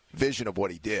clear vision of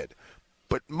what he did.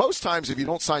 But most times if you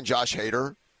don't sign Josh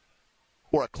Hader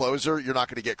or a closer, you're not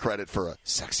going to get credit for a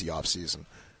sexy offseason.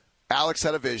 Alex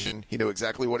had a vision. He knew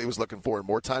exactly what he was looking for. And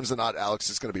more times than not, Alex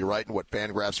is going to be right in what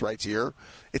Fangraphs writes here.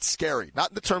 It's scary. Not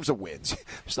in the terms of wins.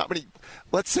 There's not many.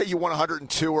 Let's say you won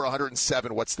 102 or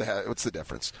 107. What's the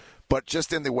difference? But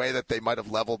just in the way that they might have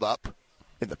leveled up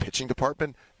in the pitching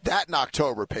department, that in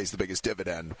October pays the biggest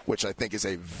dividend, which I think is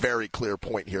a very clear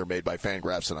point here made by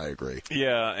Fangraphs, and I agree.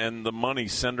 Yeah, and the money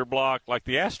cinder block. Like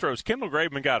the Astros, Kendall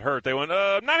Graveman got hurt. They went,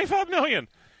 $95 million.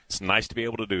 It's nice to be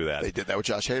able to do that. They did that with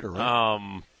Josh Hader,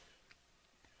 right?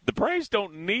 The Braves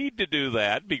don't need to do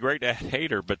that. It'd be great to add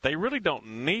Hader, but they really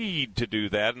don't need to do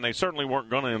that, and they certainly weren't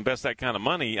going to invest that kind of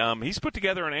money. He's put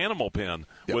together an animal pen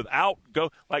without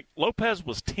like Lopez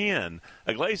was 10,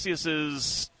 Iglesias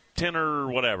is 10 or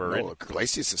whatever. No,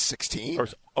 Iglesias is 16.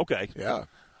 Okay, yeah.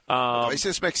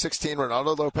 Iglesias makes 16.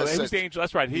 Ronaldo Lopez.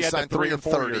 That's right. He had a 3 or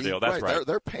 4 year deal. That's right.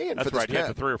 They're paying for this pen. He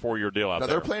had a 3 or 4 year deal out there.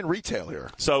 They're playing retail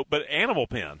here. So, but animal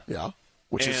pen. Yeah,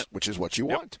 which is what you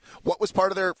want. What was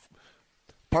part of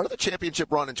the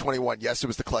championship run in 21, yes, it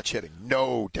was the clutch hitting,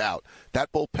 no doubt.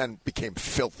 That bullpen became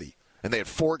filthy. And they had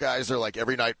 4 guys there like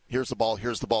every night, here's the ball,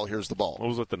 here's the ball, here's the ball. What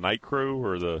was it, the night crew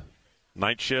or the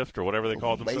night shift or whatever they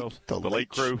called themselves? The late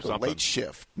crew? The late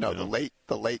shift. No, the late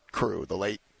crew, the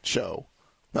late show.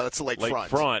 No, that's the late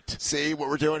front. See what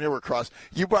we're doing here? We're cross.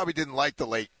 You probably didn't like the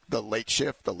late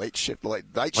shift, night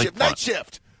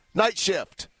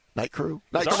crew.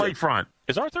 Late front.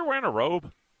 Is Arthur wearing a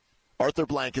robe? Arthur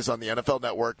Blank is on the NFL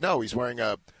Network. No, he's wearing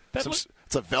it's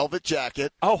a velvet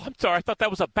jacket. Oh, I'm sorry. I thought that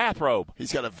was a bathrobe.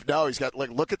 He's got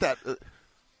look at that.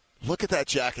 Look at that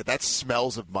jacket. That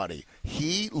smells of money.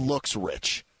 He looks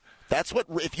rich. That's what,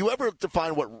 if you ever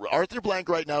define what Arthur Blank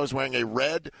right now is wearing, a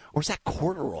red, or is that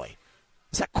corduroy?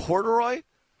 Is that corduroy?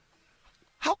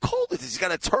 How cold is he? He's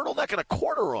got a turtleneck and a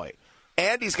corduroy.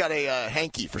 And he's got a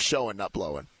hanky for showing, not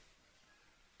blowing.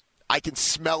 I can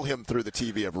smell him through the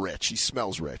TV of Rich. He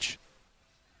smells rich.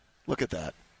 Look at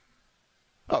that.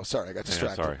 Oh, sorry, I got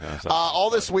distracted. Yeah, sorry. All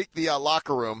this week, the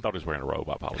locker room. I thought he was wearing a robe.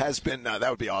 I apologize. Has been, that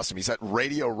would be awesome. He's at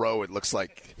Radio Row, it looks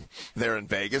like they're in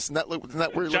Vegas. Isn't that where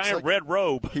he looks Giant like? red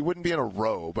robe. He wouldn't be in a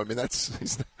robe. I mean,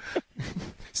 he's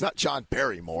not John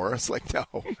Barrymore. It's like, no.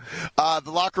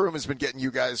 The locker room has been getting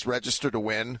you guys registered to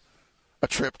win a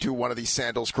trip to one of these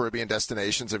Sandals Caribbean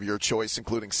destinations of your choice,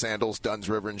 including Sandals, Dunn's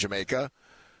River, and Jamaica.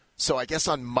 So I guess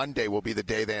on Monday will be the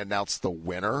day they announce the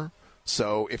winner.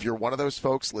 So if you're one of those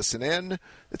folks, listen in.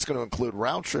 It's going to include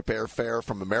round-trip airfare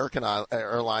from American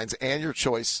Airlines and your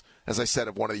choice, as I said,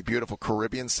 of one of the beautiful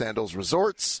Caribbean Sandals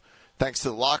resorts. Thanks to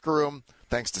the locker room,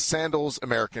 thanks to Sandals,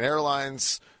 American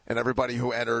Airlines, and everybody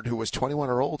who entered who was 21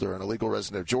 or older and a legal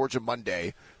resident of Georgia.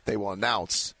 Monday, they will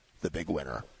announce the big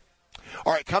winner.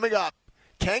 All right, coming up,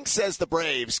 Kank says the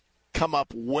Braves come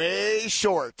up way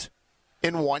short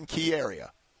in one key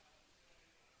area,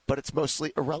 but it's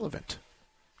mostly irrelevant.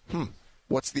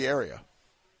 What's the area?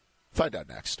 Find out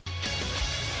next.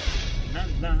 Na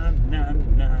na na na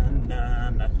na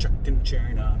na, Chuck and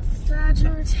Chernoff. Dad,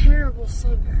 you're a terrible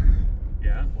singer.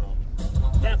 Yeah, well,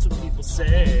 that's what people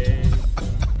say.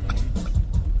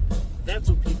 That's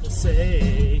what people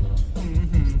say.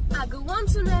 Mm-hmm. I go on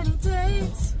too many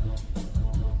dates,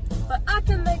 but I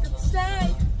can make a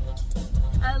mistake.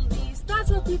 At least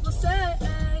that's what people say.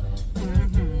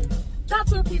 Mm-hmm.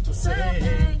 That's what people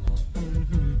say.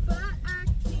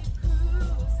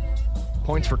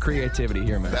 Points for creativity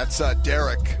here, man. That's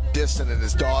Derek Diston and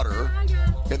his daughter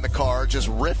in the car just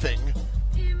riffing,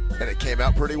 and it came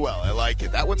out pretty well. I like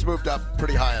it. That one's moved up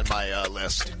pretty high on my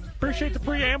list. Appreciate the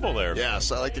preamble there.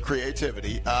 Yes, I like the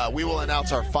creativity. We will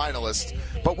announce our finalists,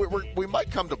 but we might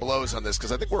come to blows on this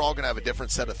because I think we're all going to have a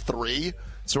different set of three.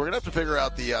 So we're going to have to figure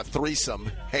out the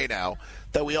threesome, hey now,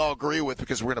 that we all agree with,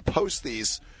 because we're going to post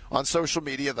these on social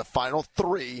media, the final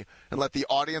three, and let the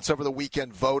audience over the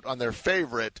weekend vote on their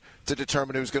favorite to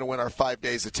determine who's going to win our 5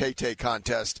 days of Tay-Tay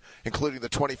contest, including the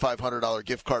 $2,500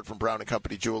 gift card from Brown &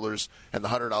 Company Jewelers and the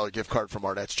 $100 gift card from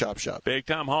Arnett's Chop Shop. Big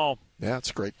time haul. Yeah,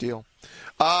 it's a great deal.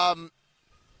 I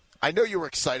know you were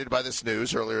excited by this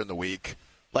news earlier in the week,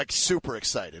 like super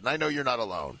excited, and I know you're not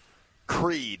alone.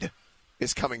 Creed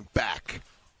is coming back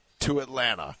to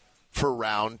Atlanta for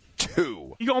round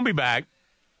 2. You going to be back?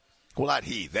 Well, not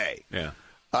he, they. Yeah.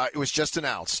 It was just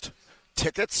announced.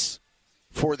 Tickets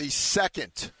for the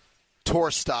second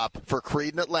tour stop for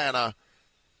Creed in Atlanta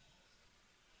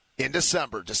in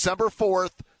December. December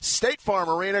 4th, State Farm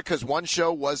Arena, because one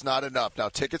show was not enough. Now,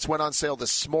 tickets went on sale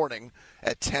this morning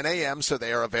at 10 a.m., so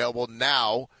they are available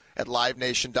now at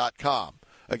livenation.com.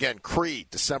 Again, Creed,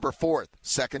 December 4th,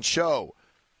 second show.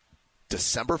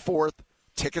 December 4th,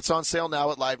 tickets on sale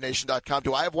now at livenation.com.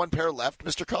 Do I have one pair left,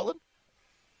 Mr. Cullen?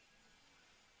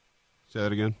 Say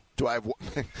that again. Do I have way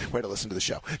to listen to the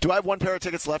show? Do I have one pair of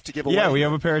tickets left to give away? Yeah, we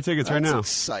have a pair of tickets right now. That's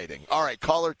exciting. All right,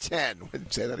 caller 10.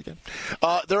 Say that again.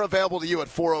 They're available to you at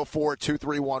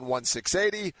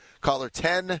 404-231-1680. Caller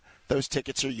 10, those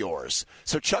tickets are yours.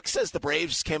 So Chuck says the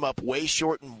Braves came up way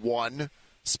short in one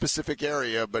specific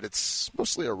area, but it's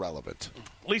mostly irrelevant.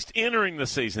 At least entering the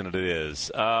season it is.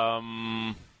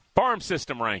 Farm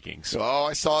system rankings. Oh,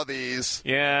 I saw these.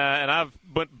 Yeah, and I've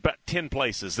went about 10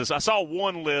 places. I saw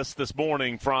one list this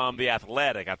morning from The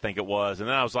Athletic, I think it was, and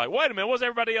then I was like, wait a minute, what does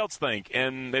everybody else think?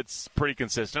 And it's pretty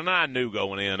consistent. And I knew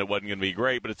going in it wasn't going to be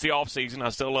great, but it's the offseason. I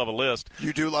still love a list.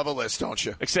 You do love a list, don't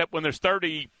you? Except when there's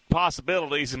 30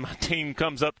 possibilities and my team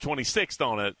comes up 26th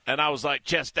on it, and I was like,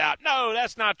 chest out, no,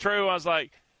 that's not true. I was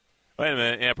like, wait a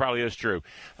minute. Yeah, it probably is true.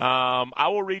 I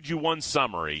will read you one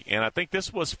summary, and I think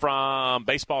this was from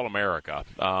Baseball America,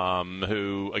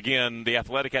 who, again, The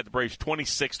Athletic had the Braves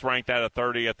 26th ranked out of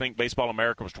 30. I think Baseball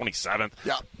America was 27th.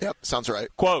 Yep, sounds right.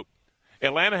 Quote,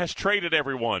 Atlanta has traded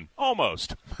everyone.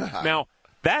 Almost. Now,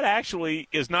 that actually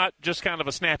is not just kind of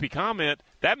a snappy comment.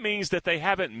 That means that they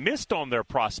haven't missed on their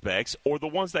prospects, or the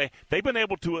ones they've been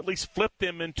able to at least flip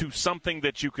them into something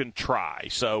that you can try.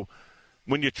 So,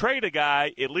 when you trade a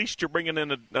guy, at least you're bringing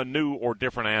in a new or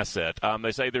different asset.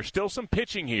 They say there's still some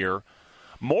pitching here.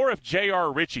 More if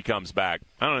J.R. Ritchie comes back.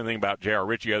 I don't know anything about J.R.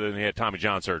 Ritchie other than he had Tommy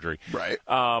John surgery. Right.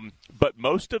 But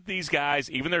most of these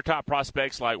guys, even their top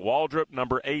prospects like Waldrop,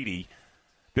 number 80,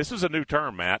 this is a new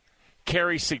term, Matt,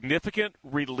 carry significant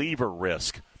reliever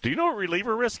risk. Do you know what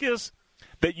reliever risk is?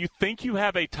 That you think you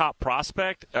have a top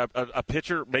prospect, a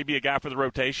pitcher, maybe a guy for the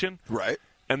rotation. Right.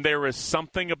 and there is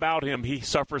something about him. He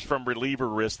suffers from reliever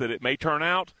risk that it may turn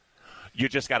out you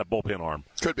just got a bullpen arm.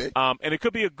 Could be. And it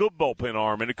could be a good bullpen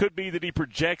arm, and it could be that he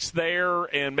projects there,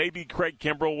 and maybe Craig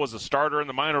Kimbrell was a starter in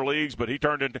the minor leagues, but he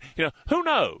turned into, who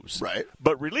knows? Right.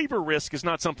 But reliever risk is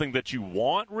not something that you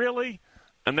want, really.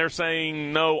 And they're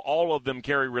saying, no, all of them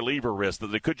carry reliever risk,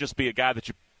 that it could just be a guy that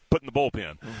you put in the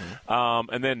bullpen.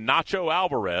 Mm-hmm. And then Nacho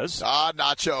Alvarez.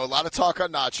 Nacho. A lot of talk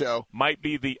on Nacho. Might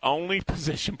be the only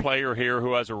position player here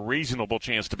who has a reasonable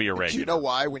chance to be a regular. Do you know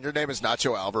why? When your name is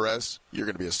Nacho Alvarez, you're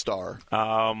going to be a star.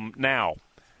 Now,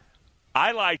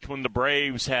 I liked when the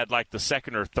Braves had like the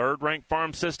second or third ranked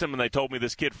farm system, and they told me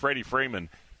this kid, Freddie Freeman,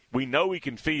 we know he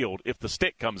can field if the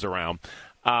stick comes around.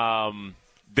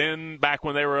 Then back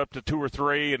when they were up to 2 or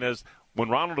 3, and when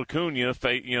Ronald Acuna,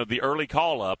 the early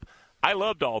call-up, I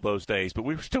loved all those days, but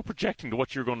we were still projecting to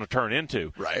what you're going to turn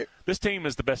into. Right. This team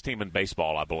is the best team in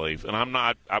baseball, I believe, and I'm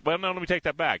not. Well, no, let me take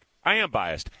that back. I am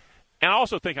biased, and I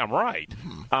also think I'm right.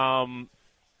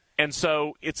 And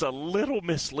so it's a little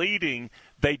misleading.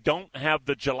 They don't have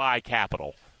the July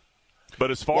capital, but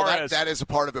as far as that is a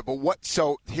part of it. But what?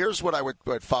 So here's what I would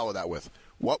follow that with.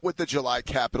 What would the July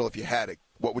capital, if you had it,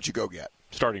 what would you go get?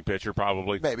 Starting pitcher,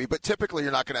 probably. Maybe, but typically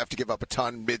you're not going to have to give up a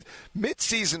ton.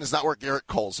 Mid-season is not where Garrett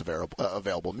Cole's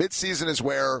available. Mid-season is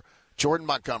where Jordan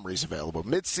Montgomery's available.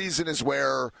 Mid-season is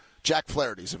where Jack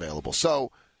Flaherty's available.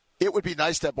 So it would be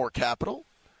nice to have more capital,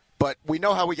 but we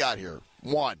know how we got here.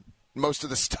 One, most of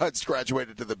the studs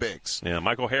graduated to the bigs. Yeah,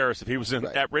 Michael Harris, if he was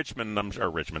at Richmond,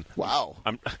 Richmond. Wow.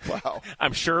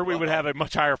 I'm sure we would have a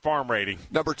much higher farm rating.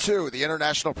 Number 2, the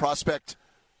international prospect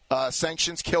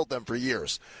sanctions killed them for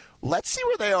years. Let's see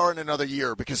where they are in another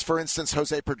year because, for instance,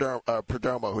 Jose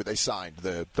Perdomo, who they signed,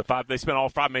 they spent all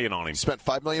 $5 million on him. Spent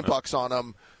 $5 million bucks on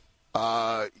him.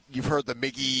 You've heard the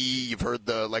Miggy, you've heard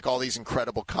all these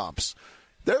incredible comps.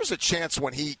 There's a chance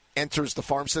when he enters the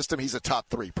farm system, he's a top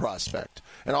 3 prospect,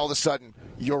 and all of a sudden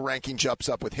your ranking jumps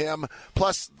up with him.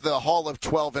 Plus the Hall of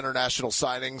 12 international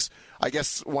signings. I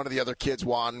guess one of the other kids,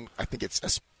 Juan, I think it's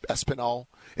Espinal,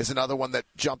 is another one that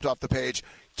jumped off the page.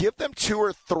 Give them 2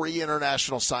 or 3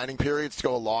 international signing periods to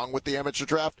go along with the amateur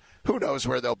draft. Who knows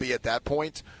where they'll be at that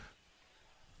point?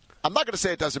 I'm not going to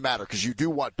say it doesn't matter because you do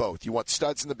want both. You want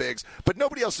studs and the bigs, but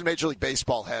nobody else in Major League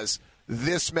Baseball has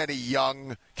this many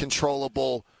young,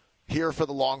 controllable, here for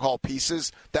the long haul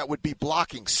pieces that would be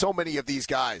blocking so many of these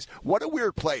guys. What a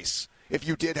weird place if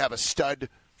you did have a stud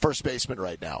first baseman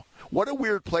right now. What a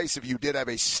weird place if you did have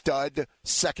a stud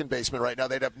second baseman right now.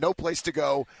 They'd have no place to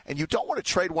go, and you don't want to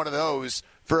trade one of those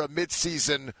for a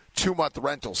mid-season 2-month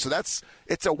rental. So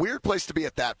it's a weird place to be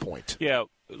at that point. Yeah,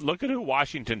 look at who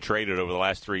Washington traded over the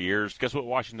last 3 years. Guess what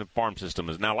Washington farm system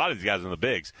is? Now, a lot of these guys in the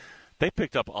bigs, they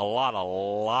picked up a lot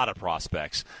of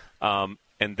prospects, and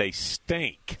they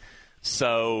stink.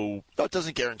 So it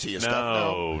doesn't guarantee you stuff.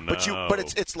 No. But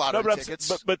it's lottery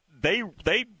tickets. But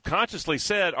they consciously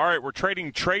said, all right, we're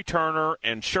trading Trey Turner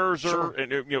and Scherzer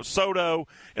and Soto,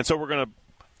 and so we're going to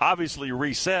obviously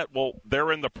reset. Well,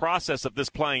 they're in the process of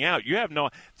this playing out. You have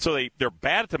so they're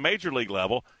bad at the major league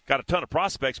level, got a ton of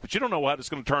prospects, but you don't know how it's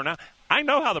going to turn out. I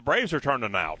know how the Braves are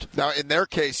turning out. Now, in their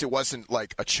case, it wasn't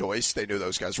like a choice. They knew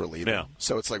those guys were leaving. Yeah.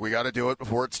 So it's like we got to do it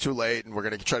before it's too late, and we're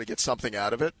going to try to get something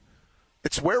out of it.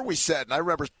 It's where we said, and I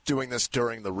remember doing this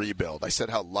during the rebuild, I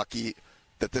said how lucky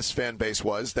that this fan base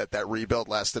was that rebuild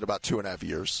lasted about 2.5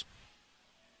 years.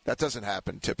 That doesn't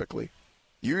happen typically.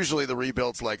 Usually the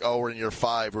rebuild's like, we're in year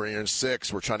 5, we're in year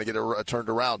 6, we're trying to get it turned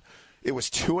around. It was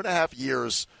 2.5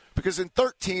 years because in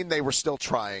 13 they were still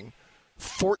trying.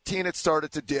 14 it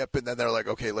started to dip, and then they're like,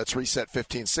 okay, let's reset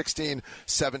 15, 16.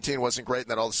 17 wasn't great,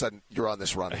 and then all of a sudden you're on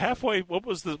this run. Halfway,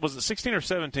 was it 16 or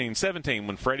 17? 17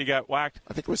 when Freddie got whacked?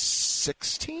 I think it was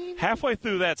 16. Halfway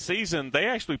through that season, they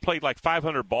actually played like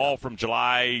 500 ball from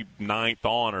July 9th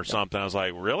on or something. I was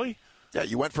like, really? Yeah,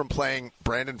 you went from playing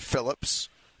Brandon Phillips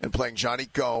and playing Johnny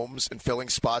Gomes and filling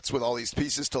spots with all these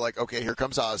pieces to like, okay, here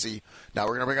comes Ozzie. Now we're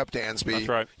going to bring up Dansby. That's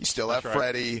right. You still have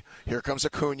Freddie. Here comes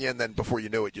Acuna, and then before you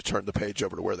knew it, you turned the page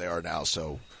over to where they are now.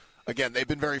 So, again, they've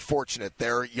been very fortunate.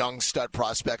 Their young stud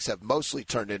prospects have mostly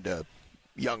turned into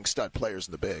young stud players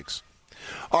in the bigs.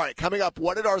 All right, coming up,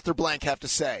 what did Arthur Blank have to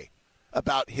say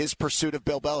about his pursuit of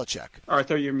Bill Belichick?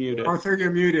 Arthur, you're muted. Arthur, you're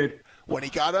muted. When he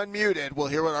got unmuted, we'll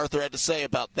hear what Arthur had to say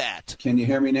about that. Can you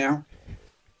hear me now?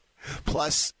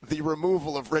 Plus the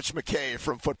removal of Rich McKay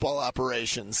from football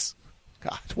operations.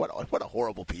 God, what a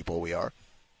horrible people we are.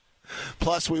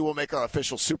 Plus, we will make our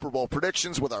official Super Bowl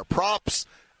predictions with our props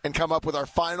and come up with our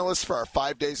finalists for our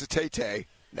 5 days of Tay-Tay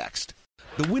next.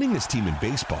 The winningest team in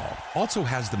baseball also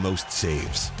has the most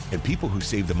saves, and people who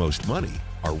save the most money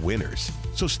are winners.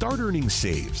 So start earning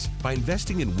saves by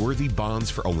investing in worthy bonds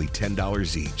for only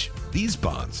 $10 each. These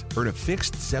bonds earn a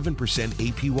fixed 7%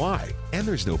 APY, and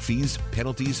there's no fees,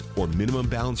 penalties, or minimum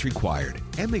balance required,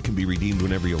 and they can be redeemed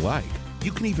whenever you like.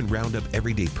 You can even round up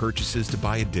everyday purchases to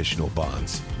buy additional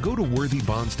bonds. Go to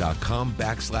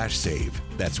worthybonds.com/save.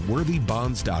 That's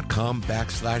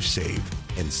worthybonds.com/save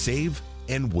and save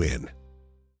and win.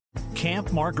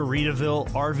 Camp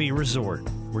Margaritaville RV Resort,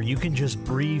 where you can just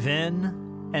breathe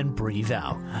in and breathe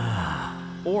out.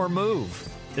 Or move.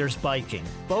 There's biking,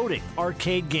 boating,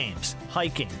 arcade games,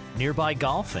 hiking, nearby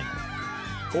golfing.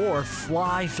 Or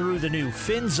fly through the new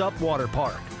Fins Up Water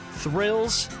Park.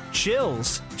 Thrills,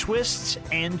 chills, twists,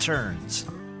 and turns.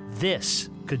 This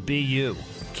could be you.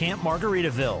 Camp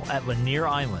Margaritaville at Lanier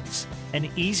Islands, an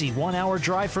easy 1-hour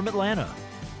drive from Atlanta.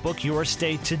 Book your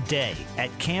stay today at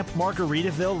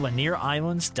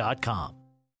campmargaritavillelanierislands.com.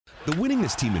 The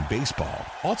winningest team in baseball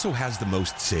also has the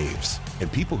most saves,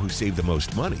 and people who save the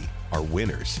most money are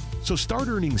winners. So start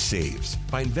earning saves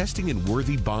by investing in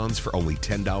worthy bonds for only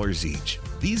 $10 each.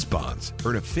 These bonds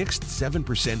earn a fixed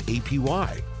 7%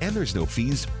 APY, and there's no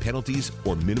fees, penalties,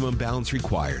 or minimum balance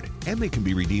required, and they can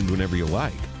be redeemed whenever you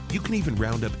like. You can even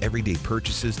round up everyday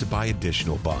purchases to buy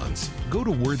additional bonds. Go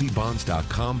to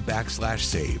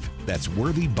worthybonds.com/save. That's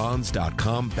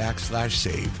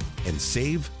worthybonds.com/save and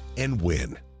save and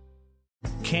win.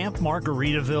 Camp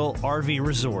Margaritaville RV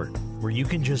Resort, where you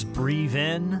can just breathe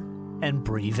in and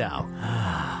breathe out.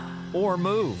 Or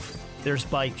move. There's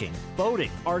biking,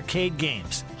 boating, arcade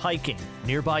games, hiking,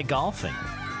 nearby golfing.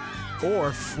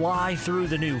 Or fly through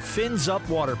the new Fins Up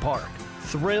Water Park.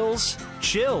 Thrills,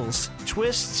 chills,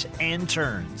 twists, and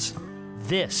turns.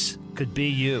 This could be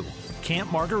you. Camp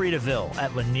Margaritaville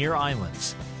at Lanier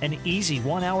Islands, an easy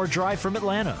 1-hour drive from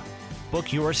Atlanta.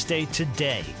 Book your stay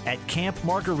today at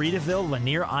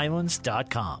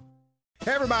campmargaritavillelanierislands.com.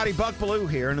 Hey everybody, Buck Ballou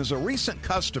here, and as a recent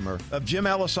customer of Jim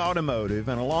Ellis Automotive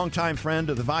and a longtime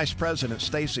friend of the Vice President,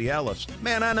 Stacy Ellis,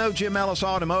 man, I know Jim Ellis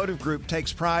Automotive Group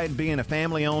takes pride in being a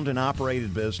family-owned and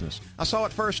operated business. I saw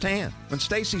it firsthand. When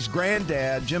Stacy's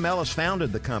granddad, Jim Ellis,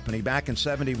 founded the company back in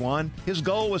 '71, his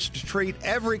goal was to treat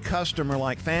every customer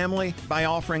like family by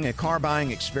offering a car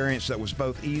buying experience that was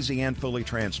both easy and fully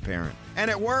transparent. And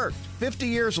it worked. 50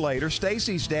 years later,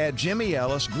 Stacy's dad, Jimmy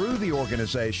Ellis, grew the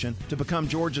organization to become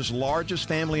Georgia's largest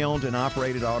family-owned and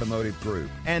operated automotive group.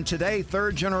 And today,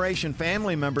 third-generation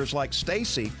family members like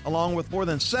Stacy, along with more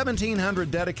than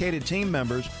 1,700 dedicated team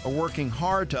members, are working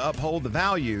hard to uphold the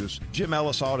values Jim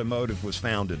Ellis Automotive was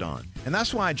founded on. And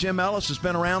that's why Jim Ellis has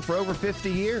been around for over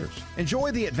 50 years.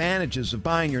 Enjoy the advantages of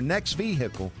buying your next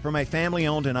vehicle from a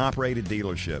family-owned and operated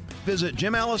dealership. Visit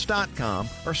jimellis.com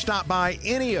or stop by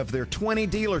any of their 20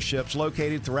 dealerships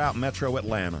located throughout Metro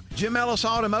Atlanta. Jim Ellis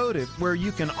Automotive, where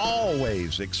you can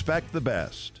always expect the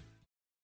best.